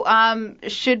 So,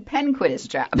 should Penn quit his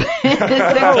job? I'm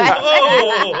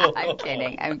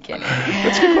kidding.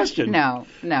 That's a good question. No.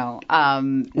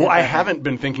 Well, I haven't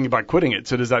been thinking about quitting it,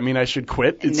 so does that mean I should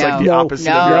quit? It's No. like the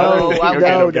opposite of your other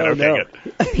thing. Okay, good.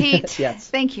 Pete, Yes.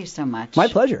 thank you so much. My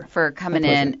pleasure. For coming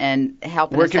in and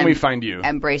helping Where us can we find you?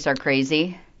 embrace our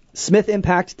crazy.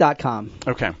 SmithImpact.com.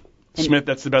 Okay. Smith,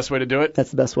 that's the best way to do it?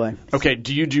 That's the best way. Okay.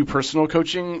 Do you do personal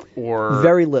coaching or?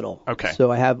 Very little. Okay.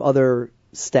 So I have other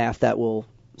staff that will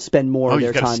spend more of their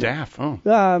you've got time. a staff.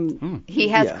 Oh. He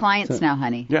has Yeah, clients so- now,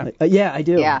 honey. Yeah. Yeah, I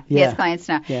do. Yeah, he has clients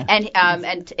now. Yeah.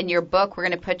 And in your book, we're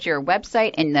going to put your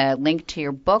website and the link to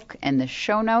your book in the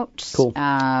show notes. Cool.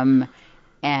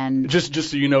 And Just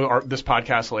so you know, this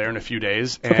podcast will air in a few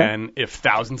days, and if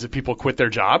thousands of people quit their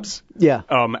jobs, Yeah.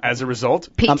 As a result,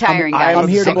 Pete tiring guys. I'm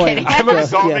here to blame. kidding. I'm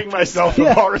absolving Yeah. myself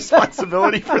of all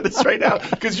responsibility for this right now,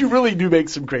 because you really do make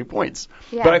some great points.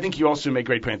 Yeah. But I think you also make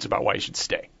great points about why you should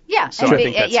stay. Yeah, So and I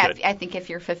think that's good. I think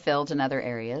if you're fulfilled in other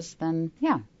areas, then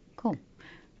yeah, cool.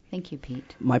 Thank you,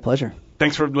 Pete. My pleasure.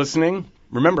 Thanks for listening.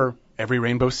 Remember, every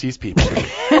rainbow sees people.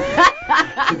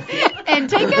 And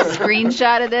take a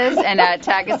screenshot of this and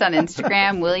tag us on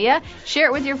Instagram, will ya? Share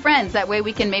it with your friends. That way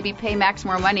we can maybe pay Max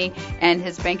more money and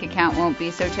his bank account won't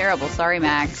be so terrible. Sorry,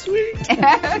 Max. Sweet.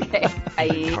 Okay. Bye.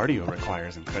 Cardio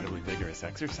requires incredibly vigorous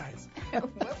exercise. What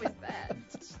was that?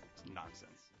 It's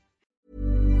nonsense.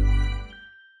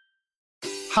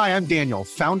 Hi, I'm Daniel,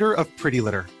 founder of Pretty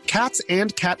Litter. Cats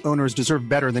and cat owners deserve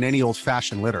better than any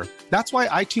old-fashioned litter. That's why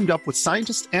I teamed up with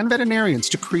scientists and veterinarians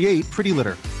to create Pretty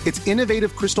Litter. Its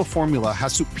innovative crystal formula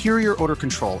has superior odor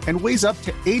control and weighs up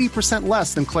to 80%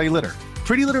 less than clay litter.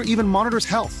 Pretty Litter even monitors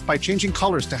health by changing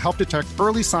colors to help detect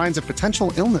early signs of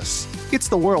potential illness. It's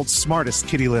the world's smartest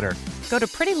kitty litter. Go to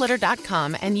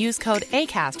prettylitter.com and use code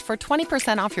ACAST for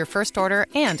 20% off your first order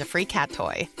and a free cat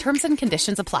toy. Terms and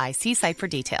conditions apply. See site for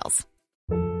details.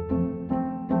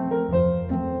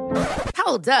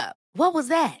 Hold up. What was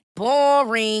that?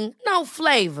 Boring. No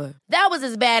flavor. That was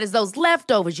as bad as those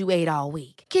leftovers you ate all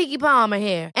week. Keke Palmer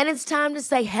here, and it's time to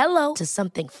say hello to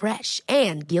something fresh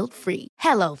and guilt-free.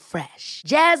 Hello Fresh.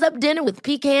 Jazz up dinner with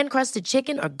pecan-crusted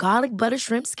chicken or garlic butter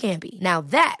shrimp scampi. Now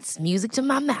that's music to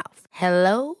my mouth.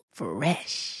 Hello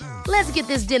Fresh. Let's get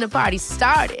this dinner party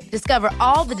started. Discover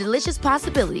all the delicious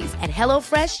possibilities at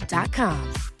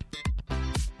hellofresh.com.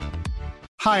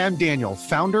 Hi, I'm Daniel,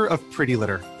 founder of Pretty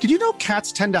Litter. Did you know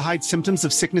cats tend to hide symptoms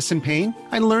of sickness and pain?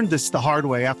 I learned this the hard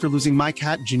way after losing my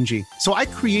cat, Gingy. So I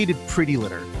created Pretty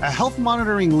Litter, a health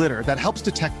monitoring litter that helps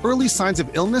detect early signs of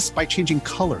illness by changing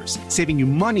colors, saving you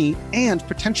money and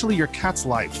potentially your cat's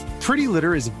life. Pretty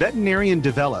Litter is veterinarian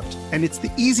developed, and it's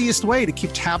the easiest way to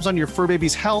keep tabs on your fur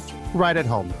baby's health right at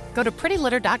home. Go to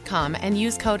prettylitter.com and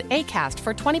use code ACAST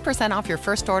for 20% off your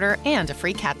first order and a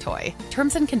free cat toy.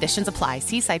 Terms and conditions apply.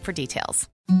 See site for details.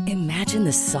 Imagine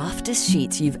the softest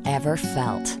sheets you've ever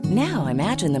felt. Now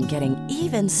imagine them getting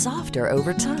even softer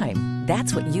over time.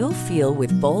 That's what you'll feel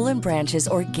with Boll & Branch's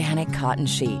organic cotton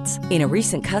sheets. In a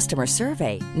recent customer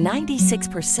survey,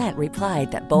 96%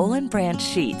 replied that Boll & Branch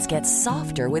sheets get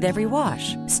softer with every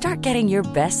wash. Start getting your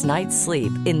best night's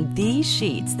sleep in these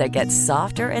sheets that get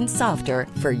softer and softer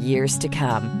for years to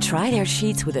come. Try their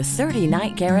sheets with a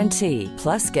 30-night guarantee.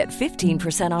 Plus, get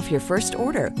 15% off your first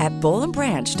order at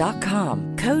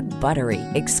bollandbranch.com. Code BUTTERY.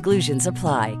 Exclusions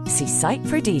apply. See site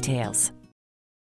for details.